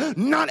authority,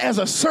 not as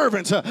a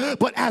servant,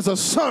 but as a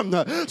son.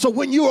 So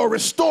when you are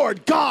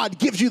restored, God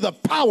gives you the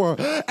power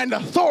and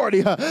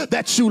authority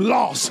that you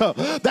lost.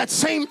 That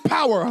same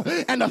power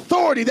and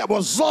authority that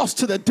was lost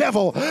to the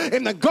devil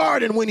in the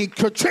garden when he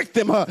tricked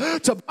them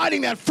to biting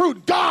that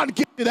fruit, God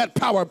gives you that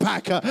power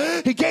back.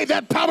 He gave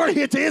that power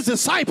here to his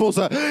disciples.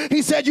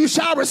 He said, you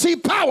shall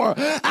receive power.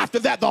 After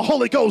that, the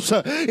Holy Ghost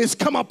is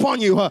come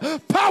upon you.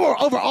 Power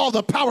over all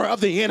the power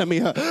of the enemy,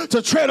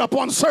 to tread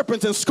upon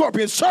serpents and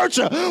scorpions. Church,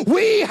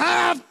 we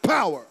have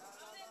power.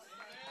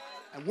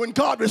 And when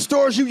God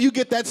restores you, you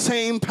get that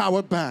same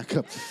power back.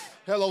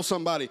 Hello,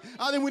 somebody.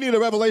 I think we need a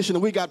revelation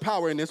that we got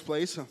power in this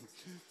place.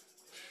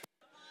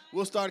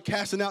 We'll start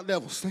casting out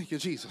devils. Thank you,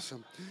 Jesus.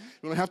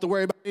 We don't have to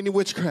worry about any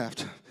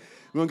witchcraft.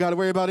 We don't got to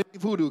worry about any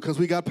voodoo because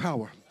we got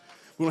power.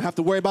 We don't have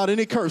to worry about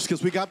any curse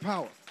because we got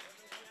power.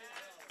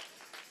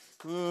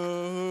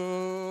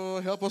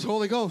 Help us,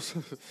 Holy Ghost.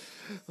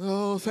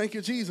 Oh, thank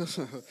you, Jesus.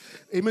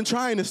 They've been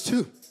trying this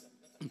too.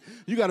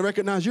 You got to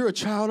recognize you're a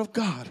child of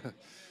God.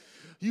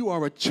 You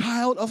are a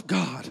child of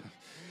God.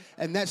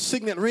 And that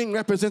signet ring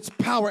represents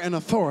power and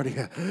authority.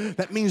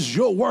 That means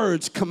your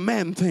words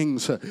command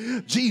things.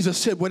 Jesus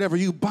said, whatever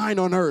you bind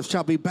on earth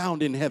shall be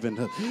bound in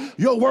heaven.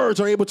 Your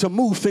words are able to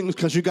move things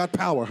because you got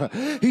power.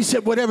 He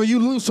said, whatever you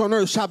loose on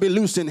earth shall be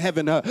loosed in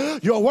heaven.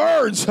 Your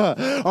words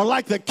are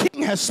like the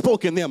King has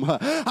spoken them.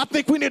 I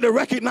think we need to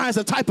recognize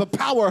the type of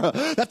power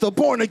that the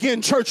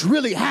born-again church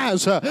really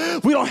has.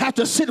 We don't have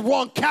to sit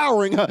around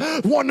cowering,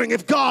 wondering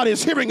if God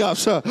is hearing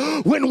us.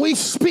 When we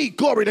speak,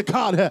 glory to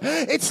God,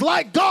 it's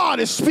like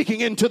God is speaking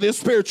into this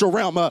spiritual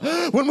realm.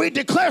 When we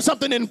declare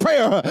something in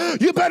prayer,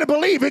 you better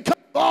believe it comes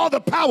with all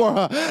the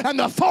power and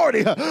the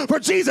authority. For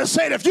Jesus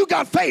said, if you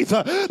got faith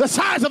the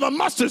size of a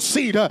mustard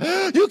seed,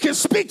 you can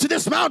speak to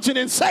this mountain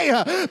and say,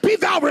 be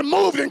thou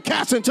removed and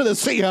cast into the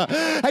sea.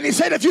 And he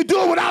said, if you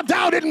do it without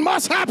doubt, it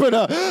must happen.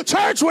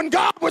 Church, when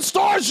God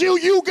restores you,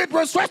 you get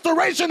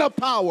restoration of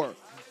power.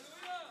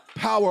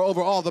 Power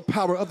over all the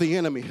power of the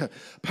enemy.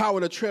 Power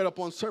to tread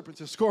upon serpents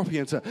and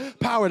scorpions.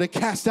 Power to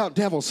cast out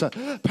devils.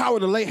 Power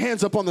to lay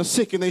hands upon the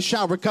sick and they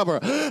shall recover.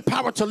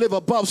 Power to live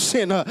above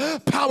sin.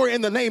 Power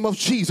in the name of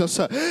Jesus.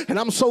 And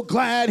I'm so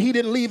glad he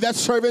didn't leave that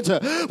servant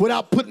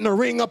without putting a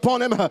ring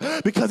upon him.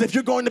 Because if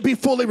you're going to be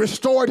fully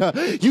restored,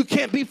 you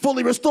can't be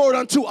fully restored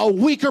unto a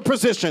weaker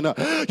position.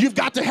 You've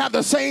got to have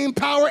the same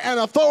power and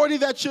authority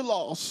that you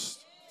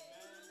lost.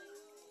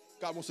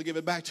 God wants to give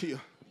it back to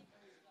you.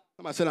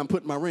 Somebody said, I'm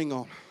putting my ring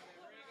on.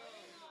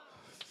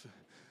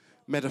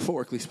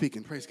 Metaphorically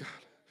speaking, praise God.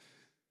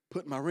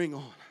 Putting my ring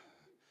on.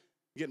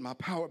 Getting my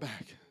power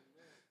back.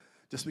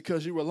 Just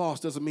because you were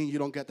lost doesn't mean you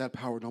don't get that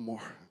power no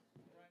more.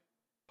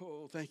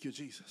 Oh, thank you,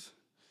 Jesus.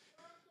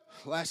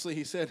 Lastly,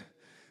 he said,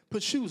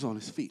 put shoes on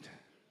his feet.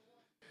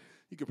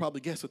 You could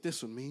probably guess what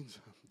this one means.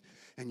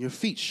 And your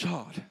feet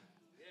shod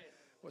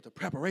with the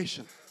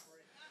preparation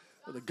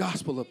of the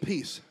gospel of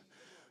peace.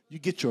 You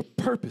get your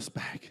purpose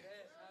back.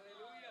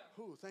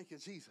 Oh, thank you,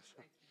 Jesus.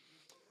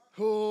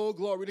 Oh,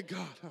 glory to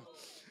God.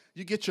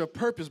 You get your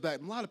purpose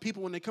back. A lot of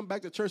people, when they come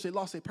back to church, they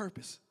lost their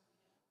purpose.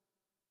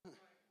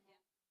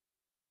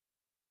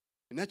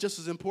 And that's just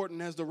as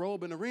important as the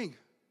robe and the ring.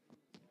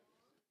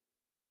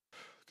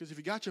 Because if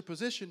you got your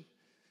position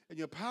and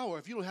your power,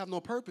 if you don't have no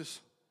purpose,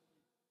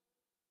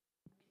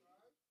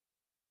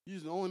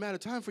 it's the only matter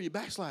of time for you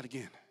backslide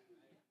again.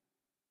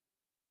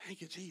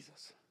 Thank you,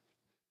 Jesus.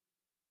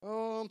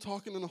 Oh, I'm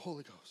talking in the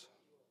Holy Ghost.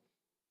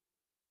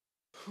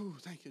 Whew,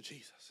 thank you,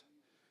 Jesus.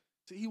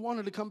 See, he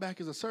wanted to come back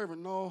as a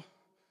servant. No,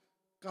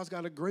 God's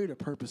got a greater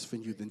purpose for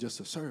you than just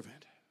a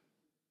servant.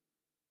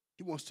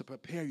 He wants to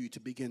prepare you to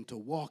begin to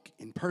walk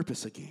in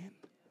purpose again.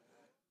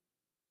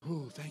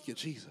 Oh, thank you,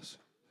 Jesus.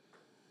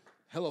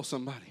 Hello,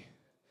 somebody.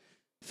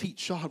 Feet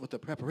shod with the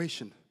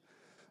preparation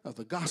of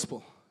the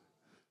gospel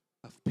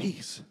of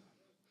peace.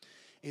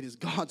 It is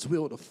God's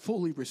will to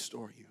fully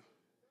restore you.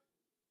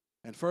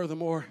 And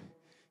furthermore,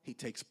 he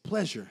takes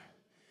pleasure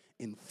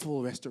in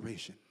full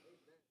restoration.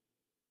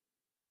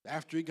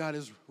 After he got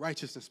his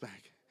righteousness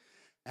back,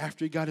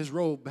 after he got his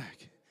robe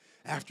back,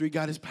 after he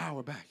got his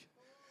power back,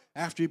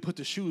 after he put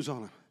the shoes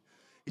on him,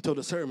 he told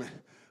the servant,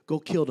 go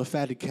kill the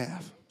fatted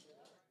calf.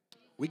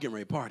 We getting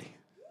ready to party.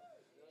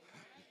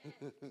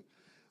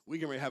 We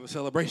getting ready to have a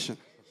celebration.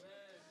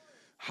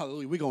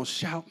 Hallelujah. We're going to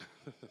shout.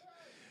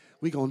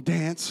 We're going to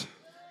dance.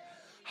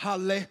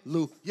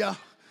 Hallelujah.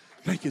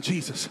 Thank you,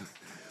 Jesus.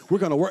 We're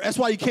going to work. That's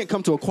why you can't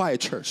come to a quiet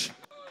church.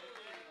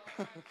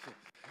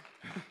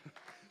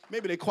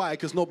 Maybe they're quiet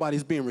because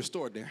nobody's being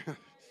restored there.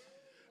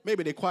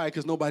 Maybe they're quiet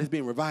because nobody's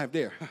being revived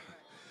there.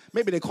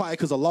 Maybe they're quiet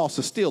because the lost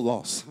is still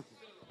lost.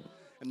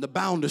 And the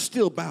bound are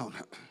still bound.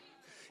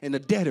 And the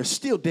dead are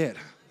still dead.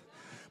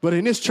 But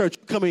in this church,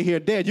 you come in here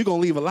dead, you're going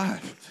to leave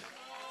alive.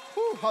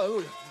 Woo,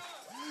 hallelujah.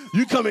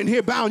 You come in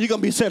here bound, you're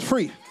going to be set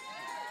free.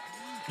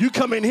 You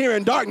come in here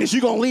in darkness,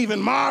 you're going to leave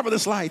in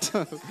marvelous light.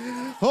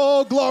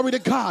 Oh, glory to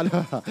God.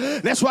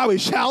 That's why we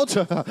shout.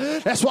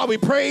 That's why we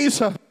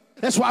praise.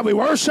 That's why we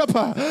worship,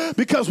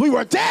 because we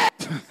were dead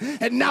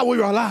and now we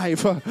were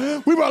alive.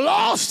 We were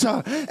lost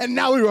and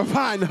now we were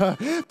found.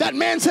 That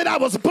man said, I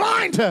was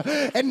blind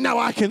and now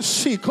I can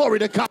see. Glory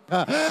to God.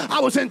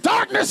 I was in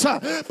darkness,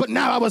 but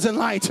now I was in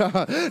light.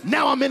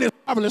 Now I'm in his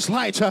marvelous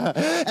light.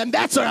 And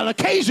that's an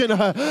occasion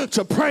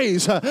to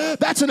praise.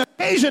 That's an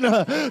occasion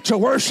to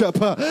worship.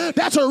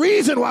 That's a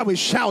reason why we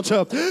shout.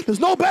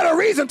 There's no better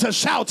reason to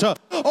shout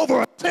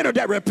over a sinner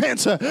that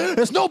repents.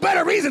 There's no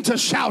better reason to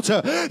shout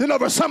than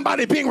over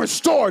somebody being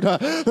restored.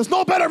 There's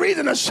no better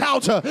reason to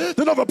shout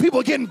than over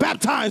people getting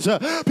baptized,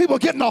 people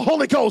getting the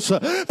Holy Ghost,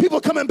 people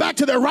coming back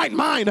to their right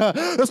mind.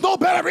 There's no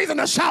better reason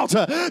to shout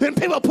than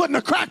people putting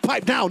a crack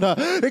pipe down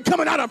and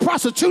coming out of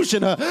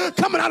prostitution,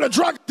 coming out of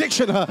drug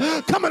addiction,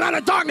 coming out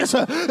of darkness.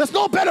 There's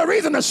no better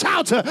reason to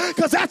shout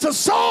because that's a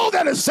soul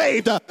that is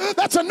saved.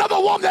 That's another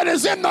one that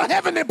is in the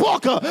heavenly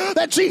book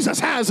that Jesus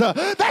has.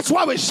 That's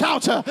why we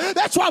shout.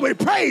 That's why we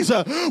praise.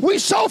 We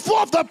show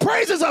forth the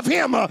praises of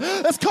him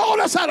that's called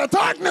us out of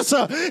darkness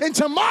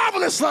into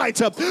marvelous light.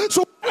 So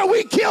why don't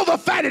we kill the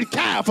fatted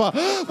calf?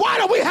 Why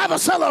don't we have a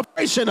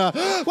celebration?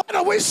 Why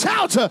don't we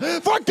shout?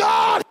 For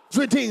God has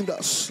redeemed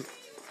us.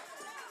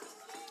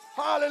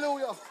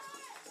 Hallelujah.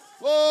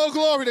 Oh,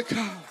 glory to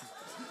God.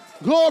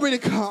 Glory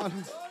to God.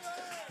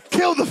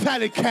 Kill the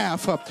fatted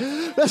calf.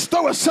 Let's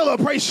throw a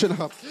celebration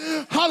up.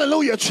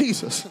 Hallelujah,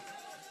 Jesus.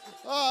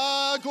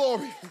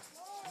 Glory.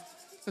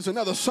 There's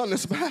another son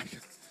that's back.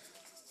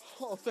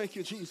 Oh, thank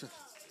you, Jesus.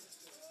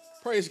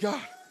 Praise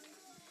God.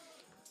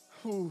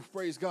 Ooh,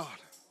 praise God.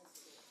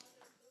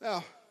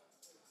 Now,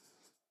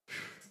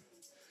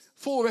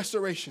 full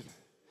restoration.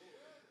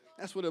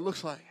 That's what it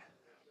looks like.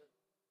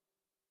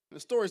 And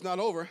the story's not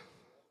over.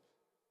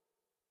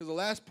 Because the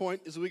last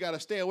point is we got to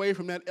stay away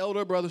from that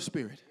elder brother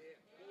spirit.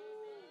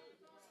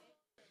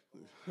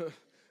 Because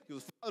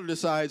the father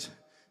decides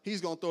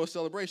he's going to throw a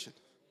celebration.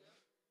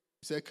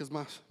 He said, because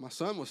my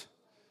son was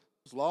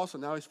lost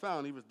and now he's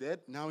found. He was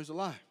dead, now he's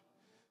alive.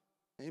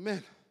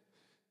 Amen.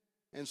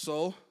 And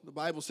so the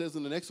Bible says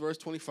in the next verse,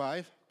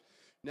 25,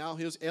 now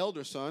his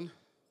elder son,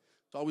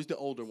 it's always the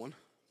older one,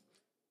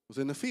 was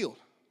in the field.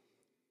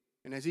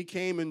 And as he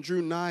came and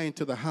drew nigh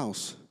into the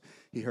house,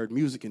 he heard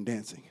music and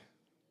dancing.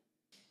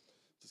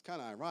 It's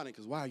kind of ironic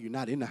because why are you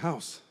not in the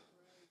house?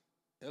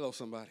 Hello,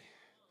 somebody.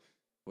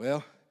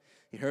 Well,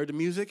 he heard the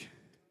music,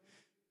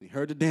 and he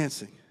heard the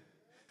dancing.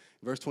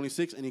 Verse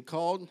 26, and he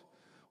called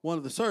one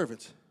of the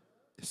servants.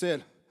 He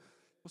said,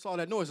 what's all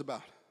that noise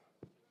about?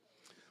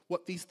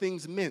 What these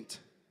things meant.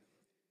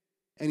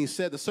 And he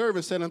said, the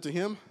servant said unto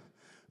him,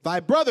 thy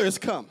brother is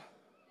come,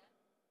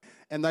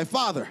 and thy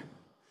father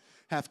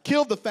hath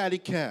killed the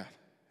fatted calf,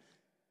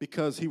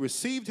 because he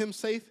received him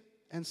safe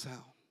and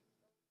sound.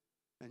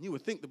 And you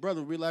would think the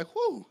brother would be like,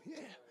 whoo, yeah,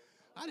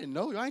 I didn't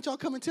know. Why ain't y'all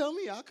come and tell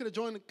me? I could have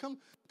joined, come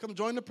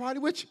join the party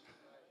with you.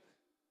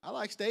 I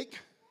like steak.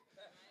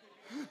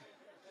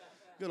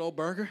 Good old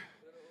burger.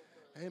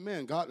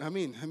 Amen. God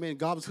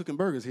was cooking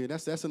burgers here.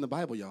 That's in the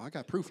Bible, y'all. I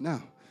got proof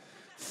now.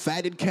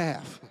 Fatted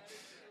calf.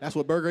 That's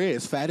what burger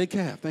is, fatted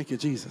calf. Thank you,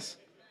 Jesus.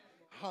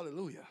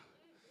 Hallelujah.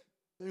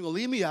 You're going to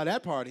leave me out of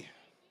that party.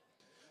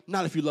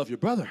 Not if you love your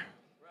brother.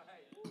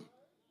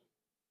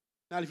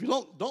 Now, if you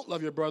don't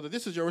love your brother,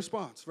 this is your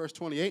response. Verse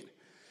 28,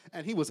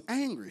 and he was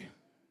angry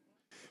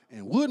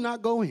and would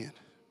not go in.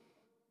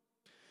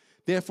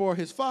 Therefore,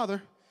 his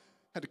father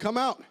had to come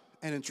out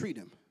and entreat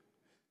him.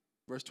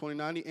 Verse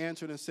 29, he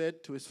answered and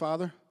said to his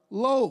father,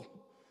 lo,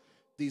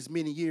 these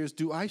many years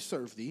do I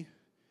serve thee,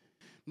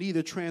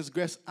 neither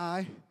transgress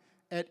I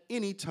at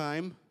any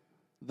time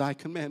thy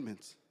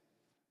commandments.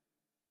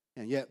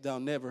 And yet thou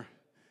never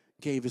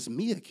gavest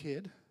me a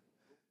kid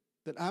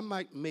that I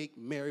might make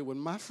merry with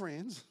my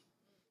friends.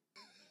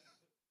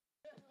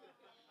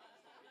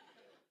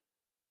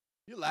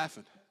 You're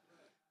laughing.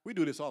 We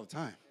do this all the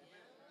time.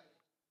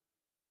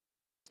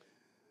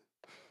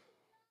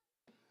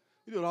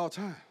 We do it all the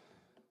time.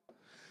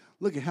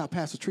 Look at how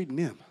Pastor's treating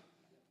them.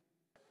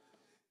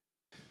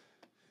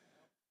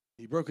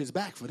 He broke his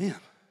back for them.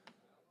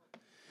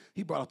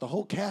 He brought out the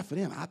whole calf for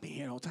them. I've been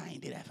here all the time. He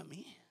did that for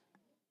me.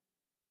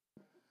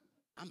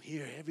 I'm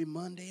here every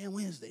Monday and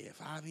Wednesday at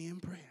 5 a.m.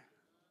 prayer.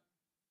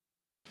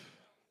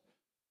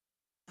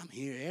 I'm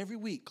here every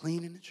week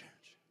cleaning the church.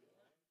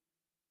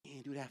 He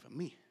ain't do that for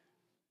me.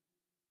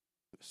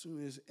 As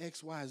soon as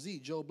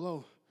XYZ, Joe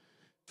Blow,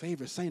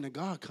 favorite saint of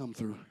God come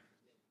through.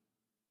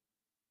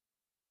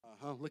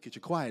 Look at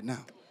you quiet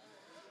now.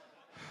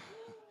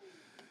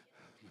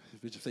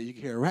 Bishop say you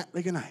can hear a rat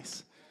licking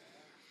ice.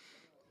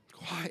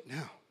 Quiet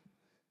now.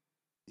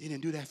 He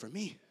didn't do that for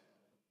me.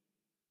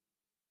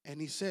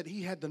 And he said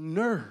he had the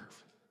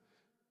nerve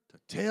to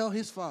tell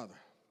his father,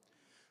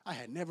 I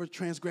had never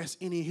transgressed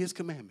any of his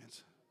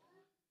commandments.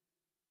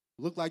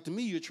 Looked like to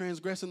me you're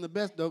transgressing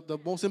the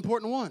most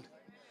important one.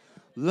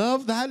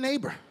 Love thy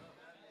neighbor.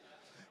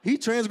 He's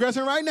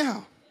transgressing right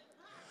now.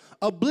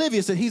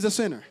 Oblivious that he's a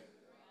sinner.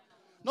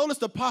 Notice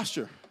the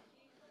posture.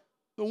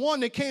 The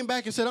one that came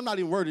back and said, I'm not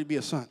even worthy to be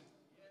a son.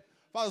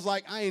 Father's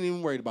like, I ain't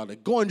even worried about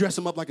it. Go and dress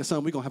him up like a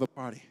son. We're going to have a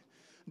party.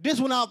 This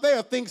one out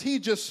there thinks he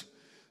just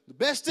the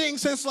best thing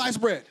since sliced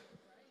bread.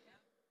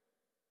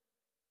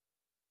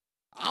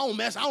 I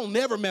don't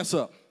never mess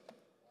up.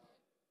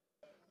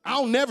 I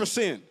don't never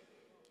sin.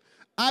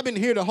 I've been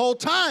here the whole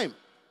time.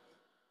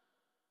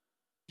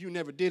 You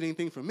never did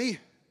anything for me.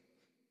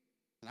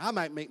 And I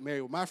might make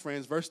merry with my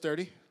friends, verse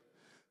 30.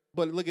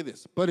 But look at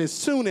this. But as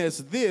soon as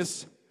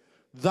this,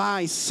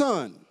 thy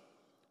son,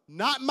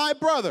 not my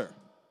brother,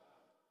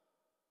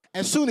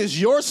 as soon as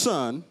your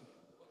son,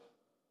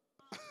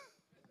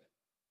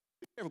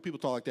 careful people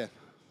talk like that.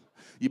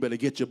 You better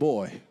get your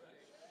boy.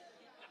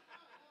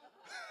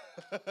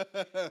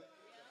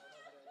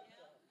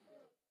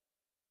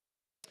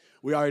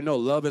 We already know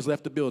love has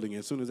left the building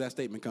as soon as that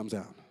statement comes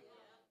out.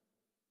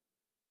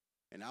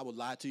 And I would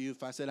lie to you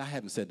if I said I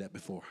haven't said that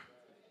before.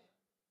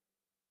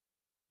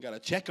 We got to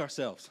check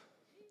ourselves.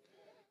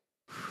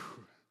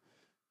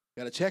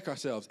 Got to check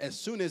ourselves. As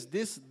soon as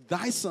this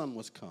thy son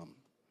was come,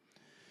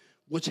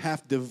 which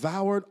hath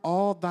devoured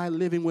all thy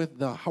living with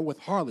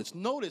harlots.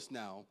 Notice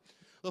now,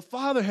 the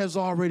father has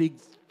already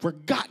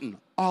forgotten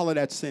all of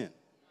that sin.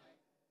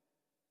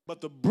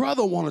 But the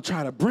brother want to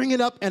try to bring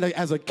it up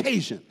as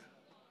occasion.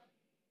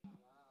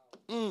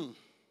 Oh,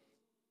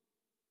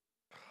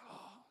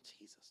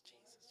 Jesus.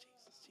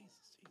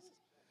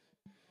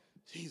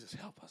 Jesus,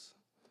 help us.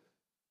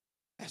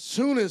 As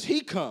soon as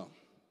he come,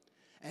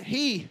 and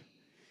he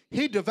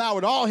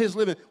devoured all his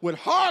living with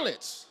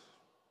harlots.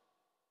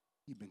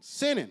 He'd been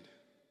sinning.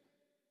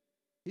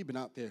 He'd been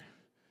out there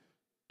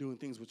doing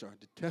things which are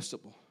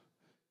detestable.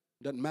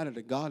 Doesn't matter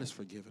that God has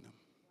forgiven him.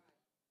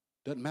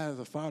 Doesn't matter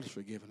the Father's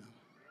forgiven him.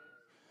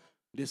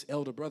 This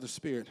elder brother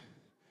spirit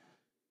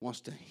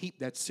wants to heap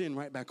that sin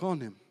right back on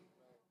him.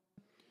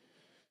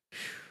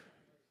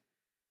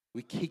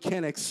 He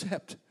can't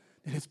accept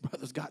that his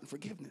brother's gotten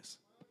forgiveness.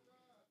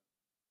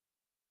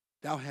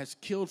 Thou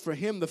hast killed for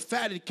him the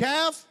fatted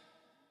calf.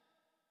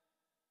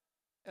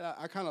 And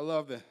I kind of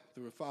love the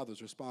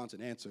father's response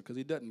and answer, because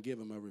he doesn't give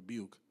him a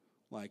rebuke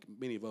like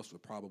many of us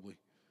would probably.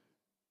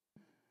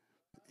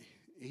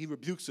 He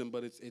rebukes him,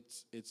 but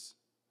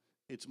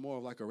it's more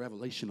of like a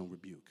revelational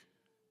rebuke.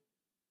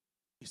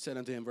 He said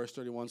unto him, verse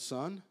 31,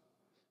 Son,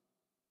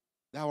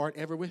 thou art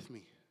ever with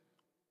me,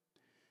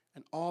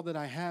 and all that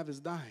I have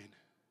is thine.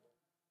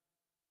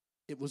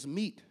 It was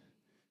meet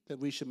that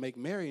we should make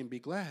merry and be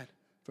glad,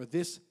 for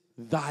this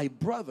thy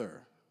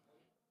brother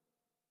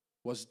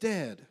was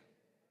dead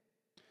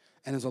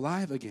and is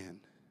alive again,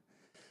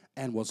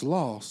 and was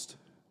lost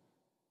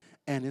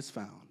and is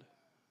found.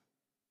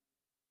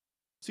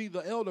 See,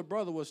 the elder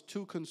brother was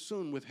too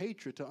consumed with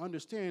hatred to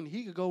understand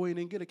he could go in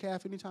and get a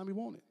calf anytime he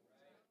wanted.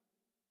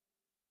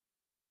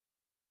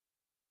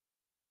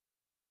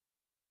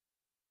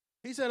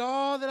 He said,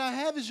 all that I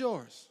have is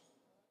yours.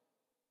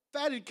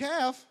 Fatted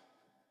calf,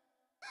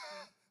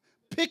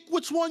 pick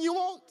which one you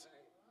want.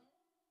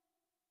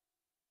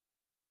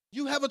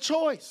 You have a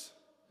choice.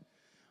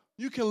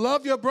 You can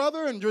love your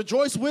brother and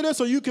rejoice with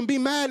us, or you can be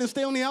mad and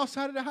stay on the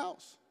outside of the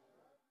house.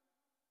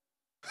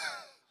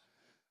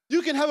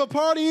 You can have a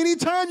party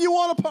anytime you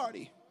want a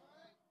party.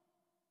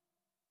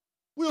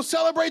 We'll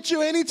celebrate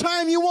you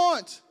anytime you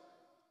want.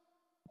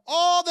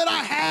 All that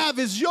I have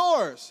is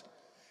yours.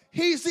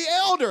 He's the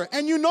elder,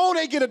 and you know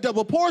they get a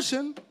double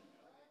portion,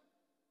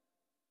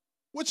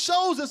 which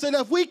shows us that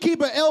if we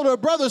keep an elder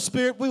brother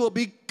spirit, we will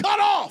be cut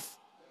off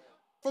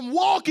from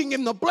walking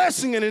in the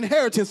blessing and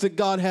inheritance that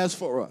God has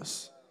for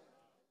us.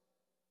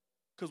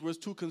 Because we're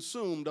too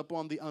consumed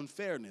upon the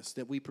unfairness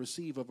that we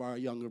perceive of our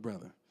younger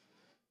brother.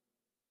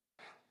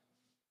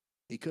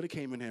 He could have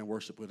came in here and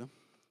worshiped with him.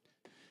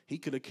 He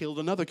could have killed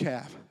another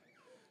calf.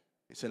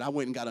 He said, I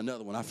went and got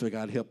another one. I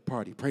figured I'd help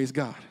party. Praise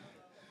God.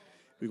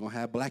 We're going to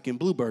have black and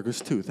blue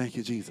burgers too. Thank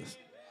you, Jesus.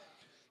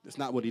 That's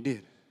not what he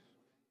did.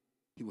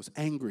 He was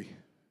angry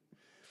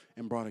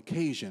and brought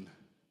occasion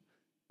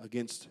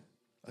against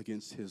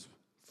his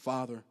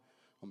father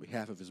on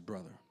behalf of his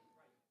brother.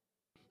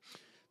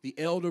 The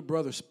elder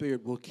brother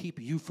spirit will keep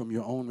you from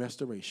your own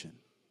restoration.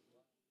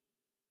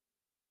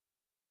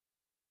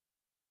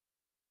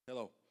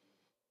 Hello.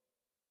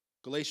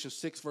 Galatians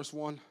 6, verse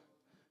 1.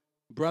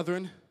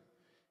 Brethren,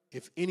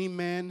 if any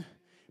man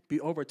be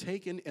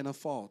overtaken in a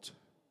fault,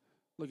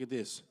 look at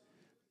this.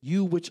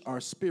 You which are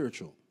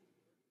spiritual,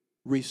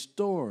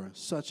 restore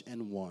such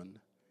an one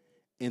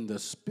in the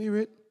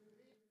spirit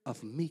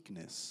of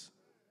meekness.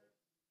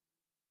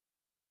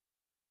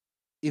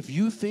 If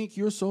you think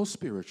you're so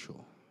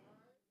spiritual,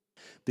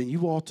 then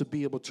you ought to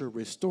be able to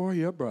restore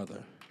your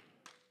brother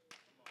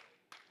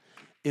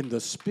in the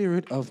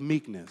spirit of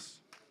meekness.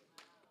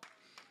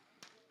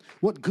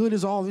 What good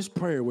is all this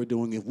prayer we're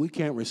doing if we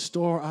can't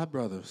restore our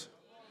brothers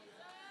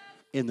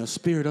in the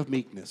spirit of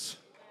meekness?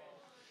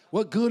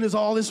 What good is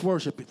all this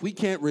worship if we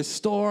can't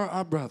restore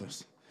our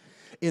brothers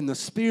in the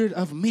spirit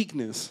of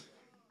meekness?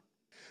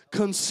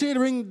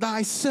 Considering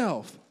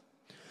thyself,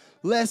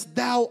 lest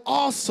thou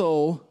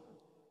also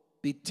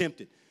be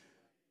tempted.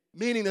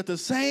 Meaning that the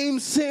same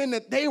sin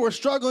that they were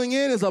struggling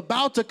in is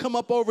about to come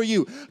up over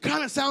you.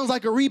 Kind of sounds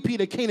like a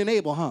repeat of Cain and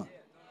Abel, huh?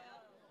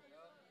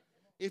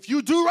 If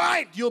you do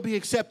right, you'll be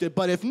accepted.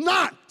 But if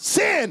not,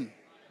 sin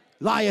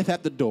lieth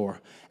at the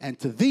door, and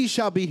to thee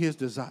shall be his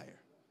desire.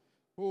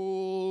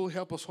 Oh,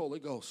 help us, Holy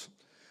Ghost.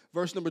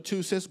 Verse number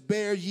 2 says,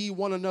 bear ye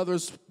one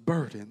another's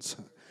burdens,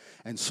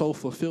 and so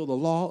fulfill the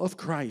law of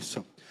Christ.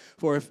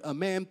 For if a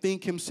man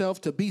think himself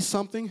to be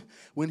something,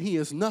 when he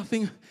is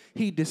nothing,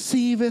 he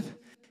deceiveth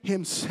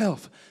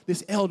himself.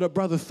 This elder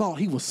brother thought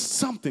he was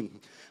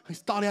something. He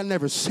thought, I'd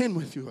never sinned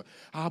with you.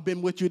 I've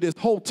been with you this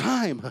whole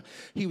time.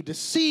 He was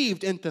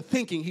deceived into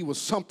thinking he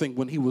was something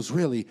when he was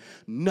really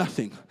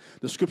nothing.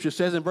 The scripture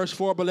says in verse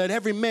 4, but let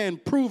every man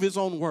prove his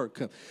own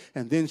work,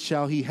 and then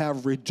shall he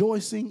have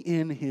rejoicing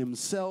in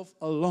himself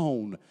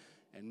alone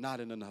and not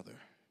in another.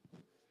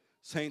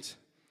 Saints,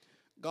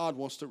 God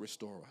wants to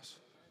restore us.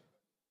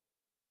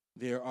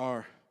 There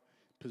are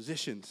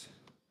positions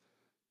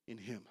in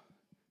him,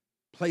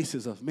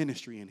 places of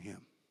ministry in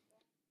him,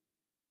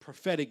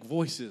 prophetic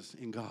voices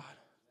in God,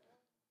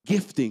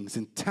 giftings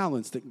and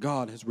talents that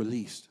God has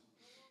released.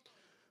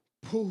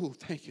 Oh,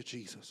 thank you,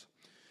 Jesus.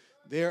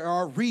 There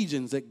are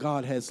regions that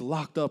God has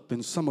locked up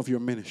in some of your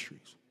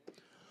ministries.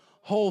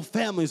 Whole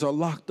families are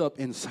locked up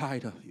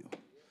inside of you.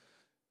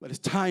 But it's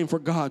time for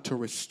God to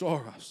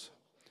restore us,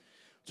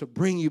 to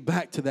bring you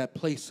back to that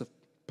place of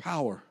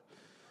power,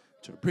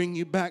 to bring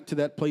you back to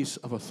that place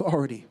of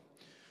authority,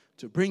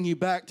 to bring you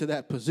back to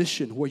that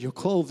position where you're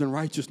clothed in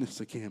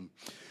righteousness again.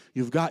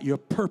 You've got your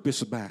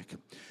purpose back.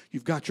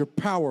 You've got your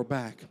power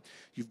back.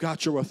 You've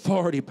got your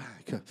authority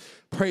back.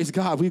 Praise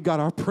God, we've got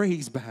our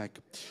praise back.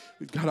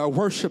 We've got our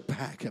worship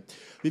back.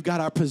 We've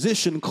got our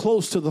position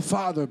close to the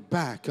Father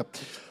back.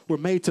 We're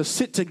made to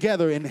sit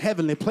together in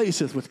heavenly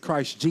places with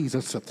Christ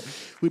Jesus.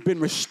 We've been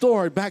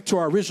restored back to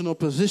our original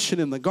position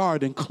in the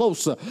garden,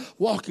 closer,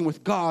 walking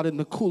with God in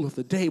the cool of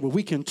the day, where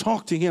we can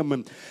talk to him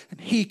and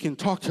he can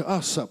talk to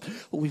us.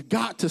 But we've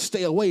got to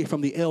stay away from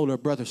the elder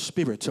brother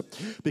spirit,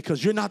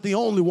 because you're not the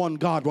only one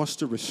God wants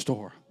to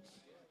restore.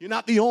 You're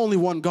not the only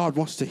one God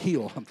wants to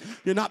heal.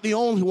 You're not the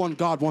only one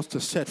God wants to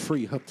set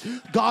free.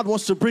 God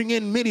wants to bring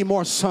in many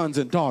more sons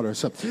and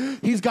daughters.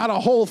 He's got a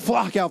whole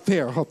flock out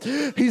there.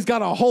 He's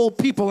got a whole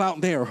people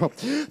out there.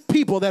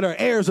 People that are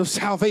heirs of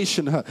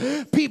salvation.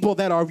 People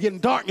that are in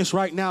darkness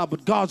right now,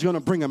 but God's going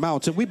to bring them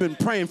out. And we've been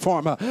praying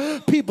for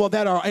them. People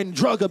that are in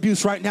drug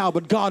abuse right now,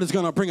 but God is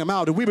going to bring them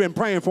out. And we've been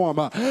praying for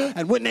them.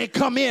 And when they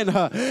come in,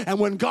 and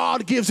when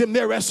God gives them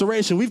their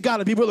restoration, we've got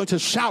to be willing to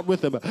shout with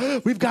them.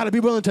 We've got to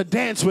be willing to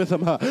dance with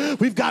them.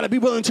 We've got to be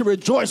willing to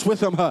rejoice with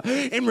them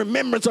in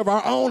remembrance of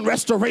our own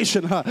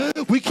restoration.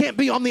 We can't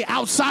be on the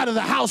outside of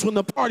the house when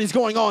the party's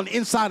going on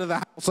inside of the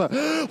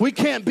house. We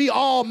can't be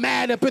all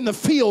mad up in the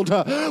field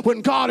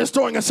when God is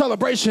throwing a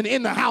celebration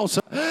in the house.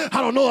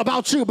 I don't know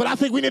about you, but I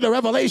think we need a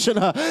revelation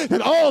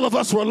that all of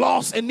us were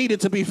lost and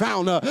needed to be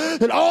found.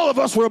 That all of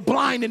us were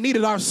blind and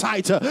needed our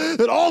sight.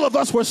 That all of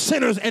us were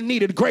sinners and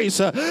needed grace.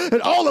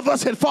 That all of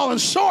us had fallen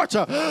short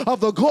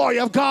of the glory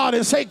of God,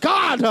 and say,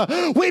 God,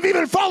 we've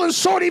even fallen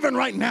short even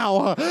right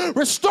now.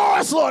 Restore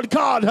us, Lord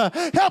God.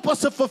 Help us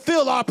to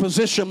fulfill our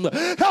position.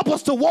 Help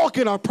us to walk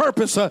in our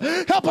purpose.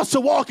 Help us to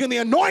walk in the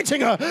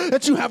anointing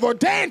that you have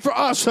ordained for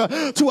us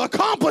to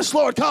accomplish,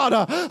 Lord God,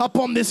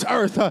 upon this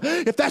earth.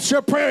 If that's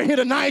your prayer here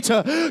tonight,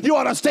 you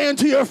ought to stand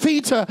to your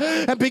feet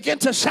and begin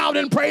to shout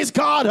and praise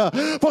God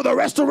for the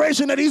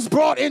restoration that he's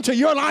brought into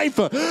your life.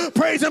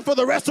 Praise him for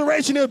the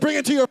restoration he'll bring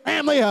into your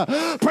family.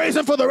 Praise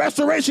him for the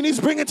restoration he's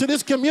bringing to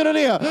this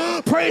community.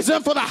 Praise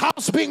him for the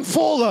house being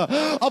full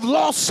of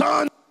lost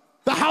sons,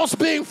 the house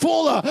being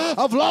full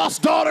of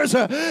lost daughters,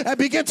 and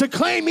begin to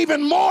claim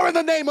even more in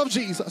the name of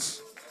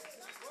Jesus.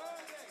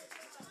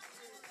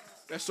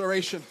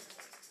 Restoration.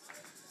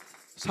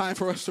 It's time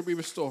for us to be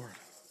restored.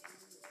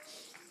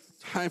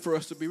 Time for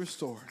us to be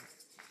restored.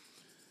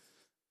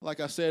 Like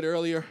I said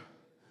earlier,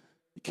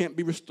 you can't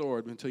be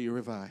restored until you're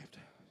revived.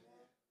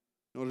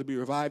 In order to be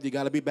revived, you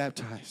got to be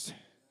baptized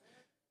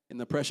in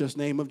the precious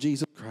name of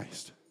Jesus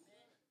Christ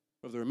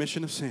for the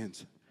remission of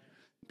sins.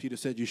 Peter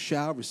said, you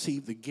shall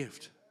receive the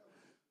gift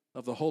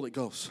of the Holy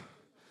Ghost.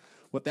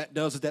 What that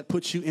does is that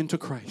puts you into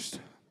Christ.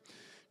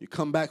 You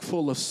come back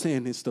full of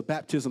sin. It's the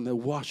baptism that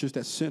washes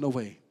that sin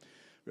away,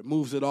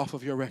 removes it off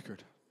of your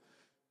record.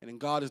 And then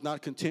God is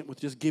not content with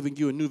just giving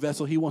you a new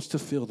vessel. He wants to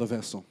fill the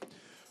vessel.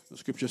 The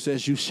scripture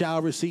says, you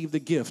shall receive the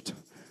gift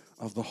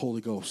of the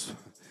Holy Ghost.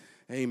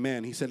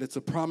 Amen. He said, it's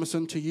a promise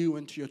unto you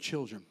and to your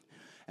children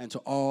and to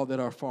all that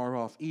are far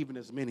off, even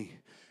as many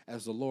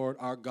as the Lord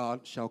our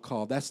God shall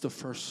call. That's the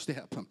first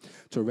step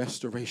to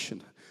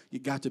restoration. You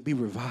got to be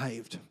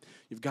revived.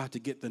 You've got to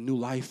get the new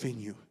life in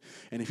you.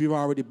 And if you've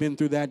already been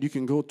through that, you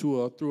can go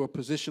through a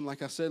position,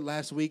 like I said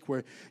last week,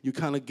 where you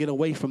kind of get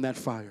away from that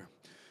fire.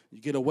 You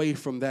get away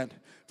from that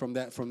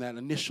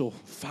initial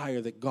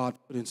fire that God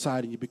put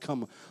inside, and you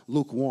become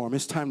lukewarm.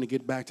 It's time to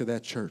get back to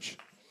that church.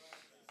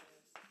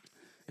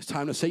 It's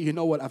time to say, you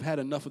know what? I've had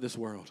enough of this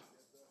world.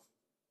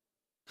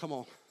 Come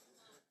on.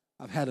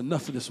 I've had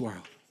enough of this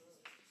world.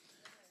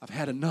 I've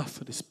had enough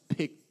of this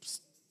pig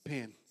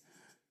pen.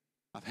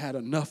 I've had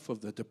enough of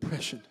the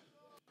depression.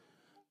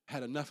 I've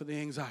had enough of the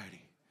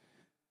anxiety.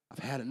 I've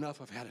had enough.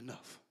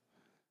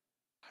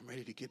 I'm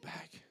ready to get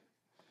back.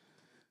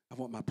 I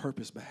want my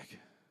purpose back.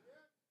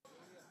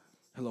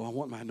 Hello, I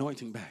want my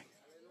anointing back.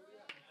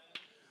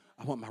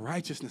 I want my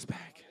righteousness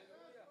back.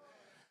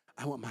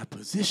 I want my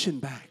position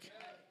back.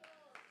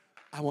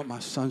 I want my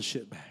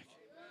sonship back.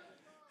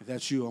 If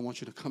that's you, I want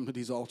you to come to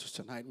these altars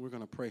tonight, and we're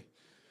going to pray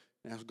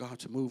and ask God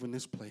to move in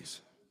this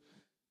place.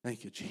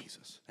 Thank you,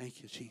 Jesus.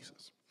 Thank you,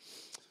 Jesus.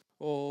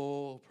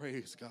 Oh,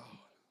 praise God.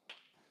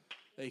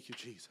 Thank you,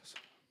 Jesus.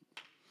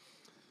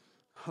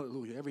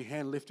 Hallelujah. Every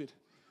hand lifted,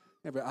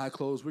 every eye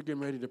closed. We're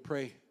getting ready to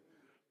pray.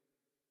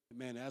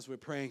 Amen. As we're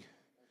praying,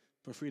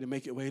 feel free to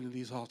make your way to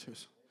these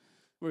altars.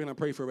 We're going to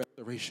pray for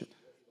restoration.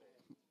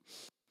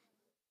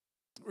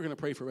 We're going to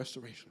pray for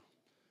restoration.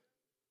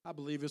 I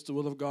believe it's the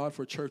will of God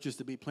for churches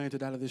to be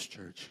planted out of this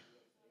church.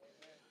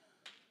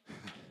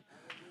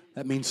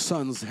 That means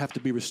sons have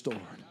to be restored.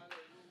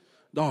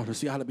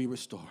 Daughters got to be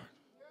restored.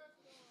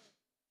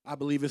 I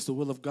believe it's the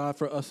will of God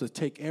for us to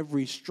take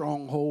every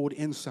stronghold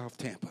in South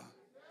Tampa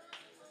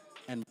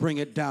and bring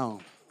it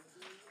down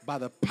by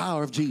the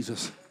power of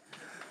Jesus.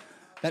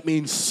 That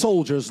means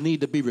soldiers need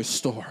to be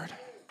restored.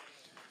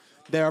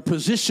 There are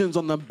positions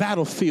on the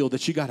battlefield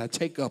that you got to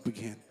take up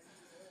again.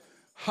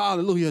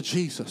 Hallelujah,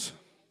 Jesus.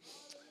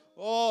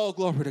 Oh,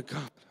 glory to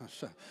God.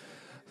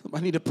 I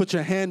need to put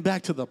your hand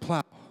back to the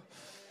plow.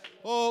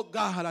 Oh,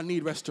 God, I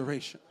need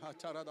restoration.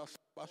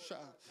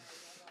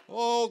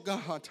 Oh,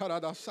 God.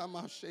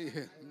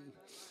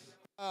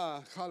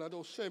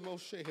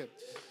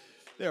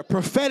 There are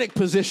prophetic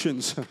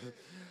positions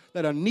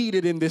that are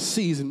needed in this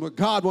season where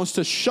God wants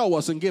to show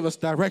us and give us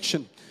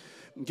direction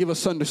and give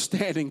us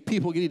understanding.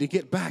 People need to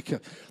get back.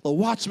 The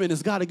watchman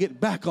has got to get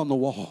back on the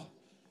wall.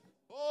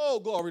 Oh,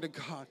 glory to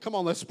God. Come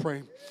on, let's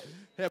pray.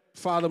 Heavenly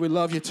Father, we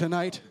love you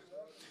tonight.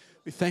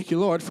 We thank you,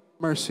 Lord, for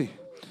mercy.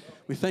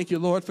 We thank you,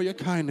 Lord, for your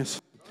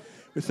kindness.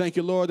 We thank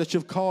you, Lord, that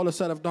you've called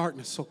us out of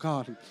darkness, oh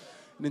God,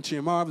 and into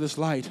your marvelous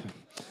light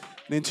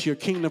and into your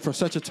kingdom for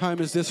such a time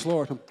as this,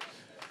 Lord.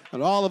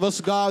 And all of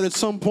us, God, at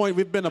some point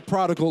we've been a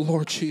prodigal,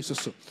 Lord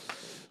Jesus.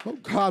 Oh,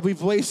 God,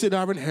 we've wasted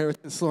our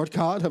inheritance, Lord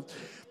God.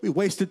 We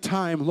wasted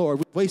time, Lord.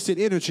 We've wasted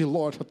energy,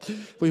 Lord.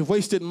 We've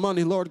wasted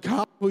money, Lord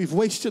God. We've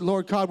wasted,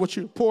 Lord God, what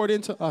you poured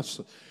into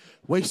us.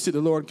 Wasted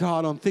it, Lord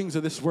God, on things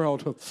of this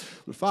world.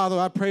 Father,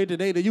 I pray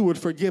today that you would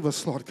forgive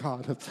us, Lord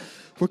God.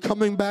 We're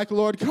coming back,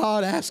 Lord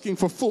God, asking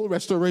for full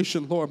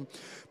restoration, Lord.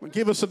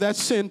 Forgive us of that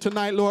sin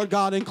tonight, Lord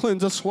God, and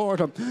cleanse us,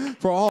 Lord,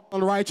 for all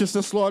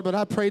unrighteousness, Lord. But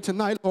I pray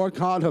tonight, Lord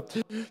God,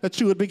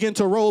 that you would begin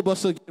to robe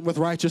us again with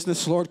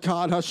righteousness, Lord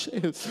God.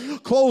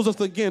 Clothe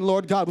us again,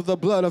 Lord God, with the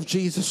blood of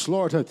Jesus,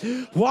 Lord.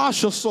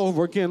 Wash us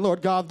over again,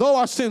 Lord God. Though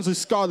our sins are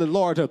scarlet,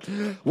 Lord,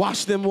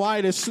 wash them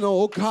white as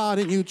snow, oh God,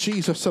 in you,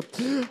 Jesus.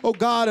 Oh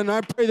God, and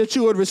I pray that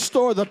you would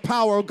restore the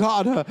power, oh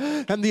God,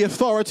 and the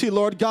authority,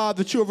 Lord God,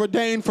 that you have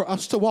ordained for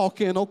us to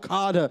walk in, oh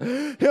God.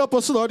 Help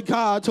us, Lord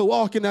God, to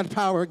walk in that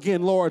power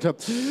again, Lord.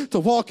 To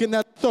walk in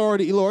that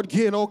authority, Lord,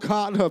 again, oh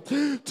God,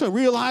 to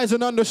realize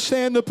and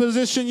understand the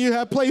position you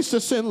have placed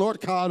us in,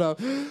 Lord God.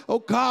 Oh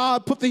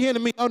God, put the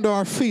enemy under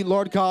our feet,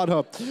 Lord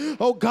God.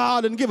 Oh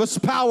God, and give us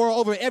power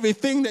over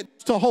everything that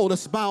to hold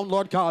us bound,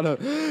 Lord God.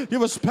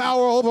 Give us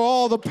power over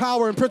all the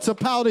power and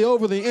principality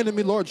over the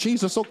enemy, Lord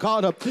Jesus, oh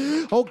God.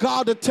 Oh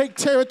God, to take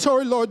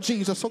territory, Lord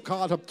Jesus, oh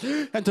God,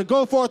 and to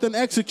go forth and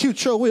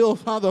execute your will,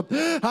 Father.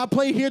 I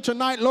pray here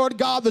tonight, Lord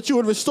God, that you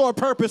would restore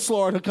purpose,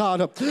 Lord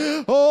God.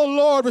 Oh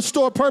Lord,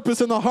 restore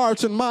purpose in the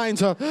hearts and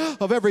minds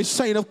of every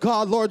saint of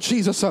God, Lord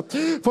Jesus.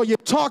 For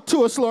you've talked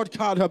to us, Lord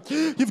God.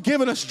 You've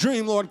given us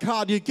dream, Lord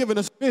God. You've given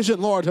us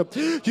vision, Lord.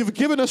 You've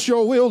given us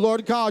your will,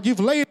 Lord God. You've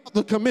laid out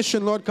the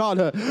commission, Lord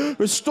God.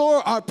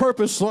 Restore our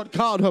purpose, Lord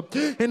God,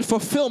 in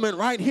fulfillment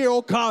right here,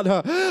 oh God.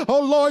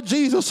 Oh Lord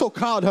Jesus, oh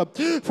God.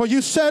 For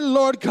you said,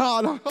 Lord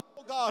God, oh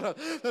God,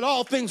 that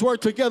all things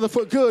work together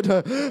for good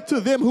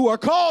to them who are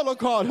called, oh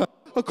God,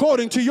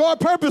 according to your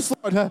purpose,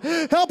 Lord.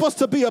 Help us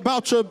to be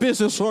about your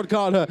business, Lord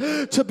God,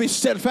 to be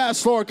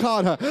steadfast, Lord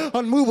God,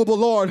 unmovable,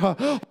 Lord,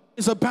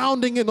 is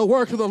abounding in the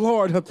work of the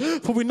Lord.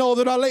 For we know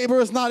that our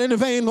labor is not in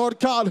vain, Lord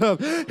God.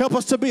 Help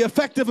us to be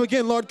effective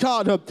again, Lord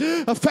God.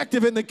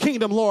 Effective in the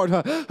kingdom, Lord.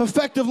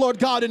 Effective, Lord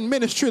God, in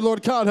ministry,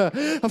 Lord God.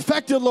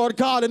 Effective, Lord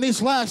God, in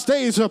these last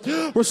days.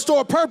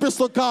 Restore purpose,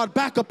 Lord God,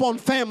 back upon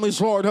families,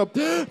 Lord.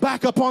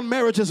 Back upon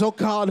marriages, oh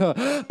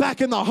God.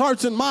 Back in the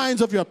hearts and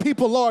minds of your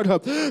people, Lord.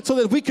 So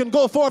that we can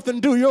go forth and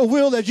do your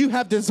will that you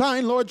have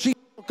designed, Lord Jesus.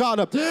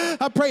 God,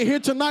 I pray here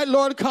tonight,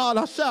 Lord God,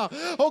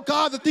 oh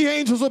God, that the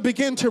angels will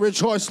begin to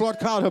rejoice, Lord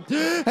God,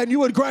 and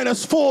you would grant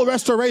us full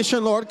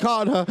restoration, Lord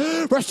God,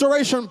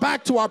 restoration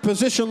back to our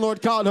position,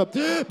 Lord God,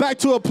 back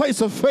to a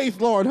place of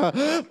faith, Lord,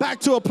 back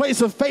to a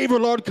place of favor,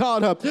 Lord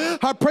God.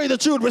 I pray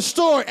that you would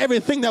restore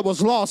everything that was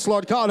lost,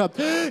 Lord God,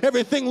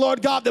 everything,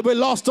 Lord God, that we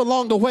lost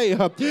along the way,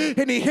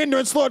 any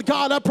hindrance, Lord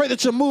God, I pray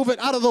that you move it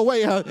out of the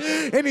way,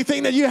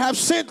 anything that you have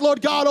sent,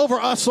 Lord God,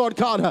 over us, Lord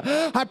God,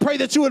 I pray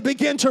that you would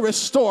begin to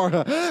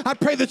restore. I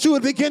pray that you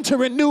would begin to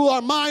renew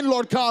our mind,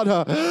 Lord God.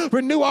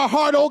 Renew our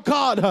heart, oh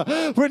God.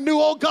 Renew,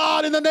 oh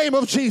God, in the name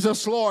of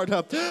Jesus, Lord.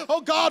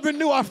 Oh God,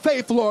 renew our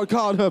faith, Lord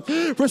God.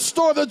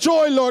 Restore the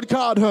joy, Lord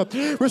God.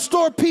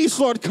 Restore peace,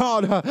 Lord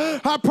God.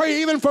 I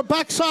pray even for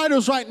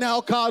backsliders right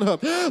now,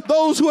 God.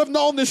 Those who have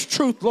known this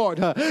truth, Lord,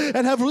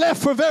 and have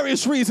left for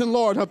various reasons,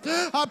 Lord.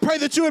 I pray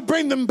that you would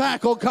bring them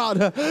back, oh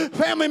God.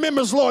 Family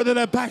members, Lord, that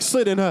have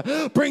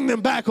backslidden. Bring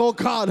them back, oh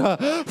God.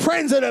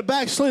 Friends that have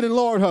backslidden,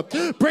 Lord.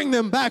 Bring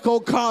them back,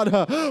 oh God.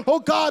 Oh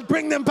God,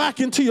 bring them back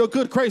into your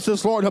good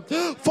graces, Lord.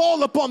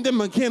 Fall upon them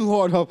again,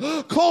 Lord.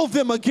 Clothe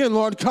them again,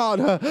 Lord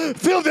God.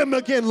 Fill them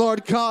again,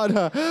 Lord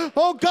God.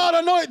 Oh God,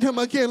 anoint them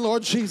again,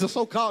 Lord Jesus.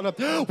 Oh God,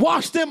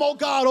 wash them, oh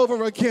God,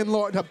 over again,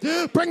 Lord.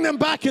 Bring them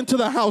back into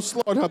the house,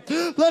 Lord.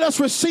 Let us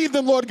receive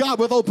them, Lord God,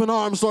 with open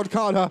arms, Lord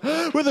God.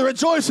 With a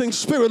rejoicing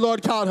spirit,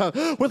 Lord God.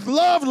 With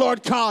love,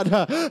 Lord God,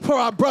 for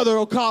our brother,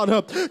 oh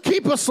God.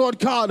 Keep us, Lord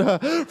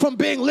God, from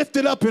being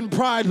lifted up in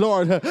pride,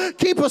 Lord.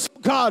 Keep us,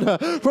 God,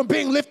 from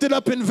being lifted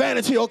up in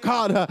vanity, oh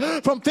God,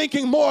 from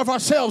thinking more of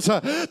ourselves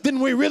than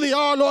we really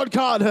are, Lord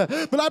God.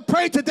 But I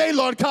pray today,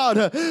 Lord God,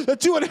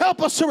 that you would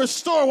help us to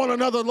restore one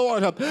another,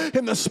 Lord,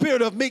 in the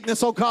spirit of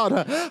meekness, oh God.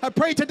 I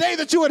pray today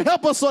that you would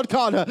help us, Lord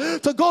God,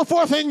 to go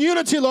forth in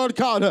unity, Lord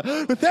God,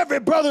 with every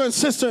brother and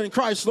sister in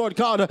Christ, Lord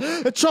God,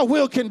 that your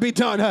will can be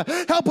done.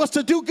 Help us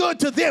to do good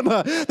to them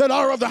that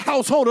are of the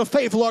household of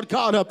faith, Lord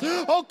God.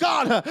 Oh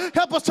God,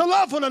 help us to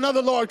love one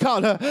another, Lord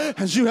God,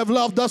 as you have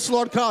loved us,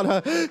 Lord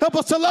God. Help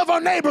us to love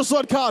our neighbor, us,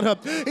 Lord God,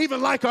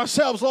 even like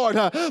ourselves, Lord.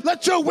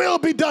 Let your will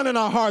be done in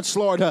our hearts,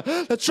 Lord.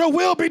 Let your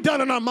will be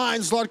done in our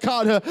minds, Lord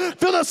God.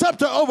 Fill us up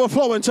to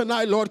overflowing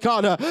tonight, Lord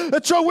God.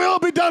 Let your will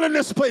be done in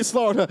this place,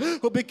 Lord.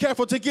 We'll be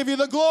careful to give you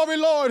the glory,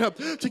 Lord,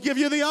 to give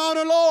you the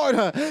honor, Lord,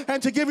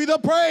 and to give you the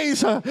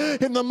praise.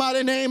 In the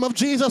mighty name of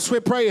Jesus, we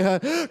pray.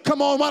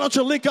 Come on, why don't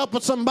you link up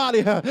with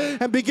somebody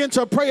and begin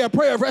to pray a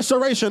prayer of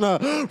restoration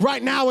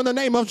right now in the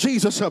name of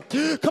Jesus.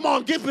 Come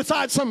on, get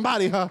beside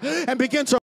somebody and begin to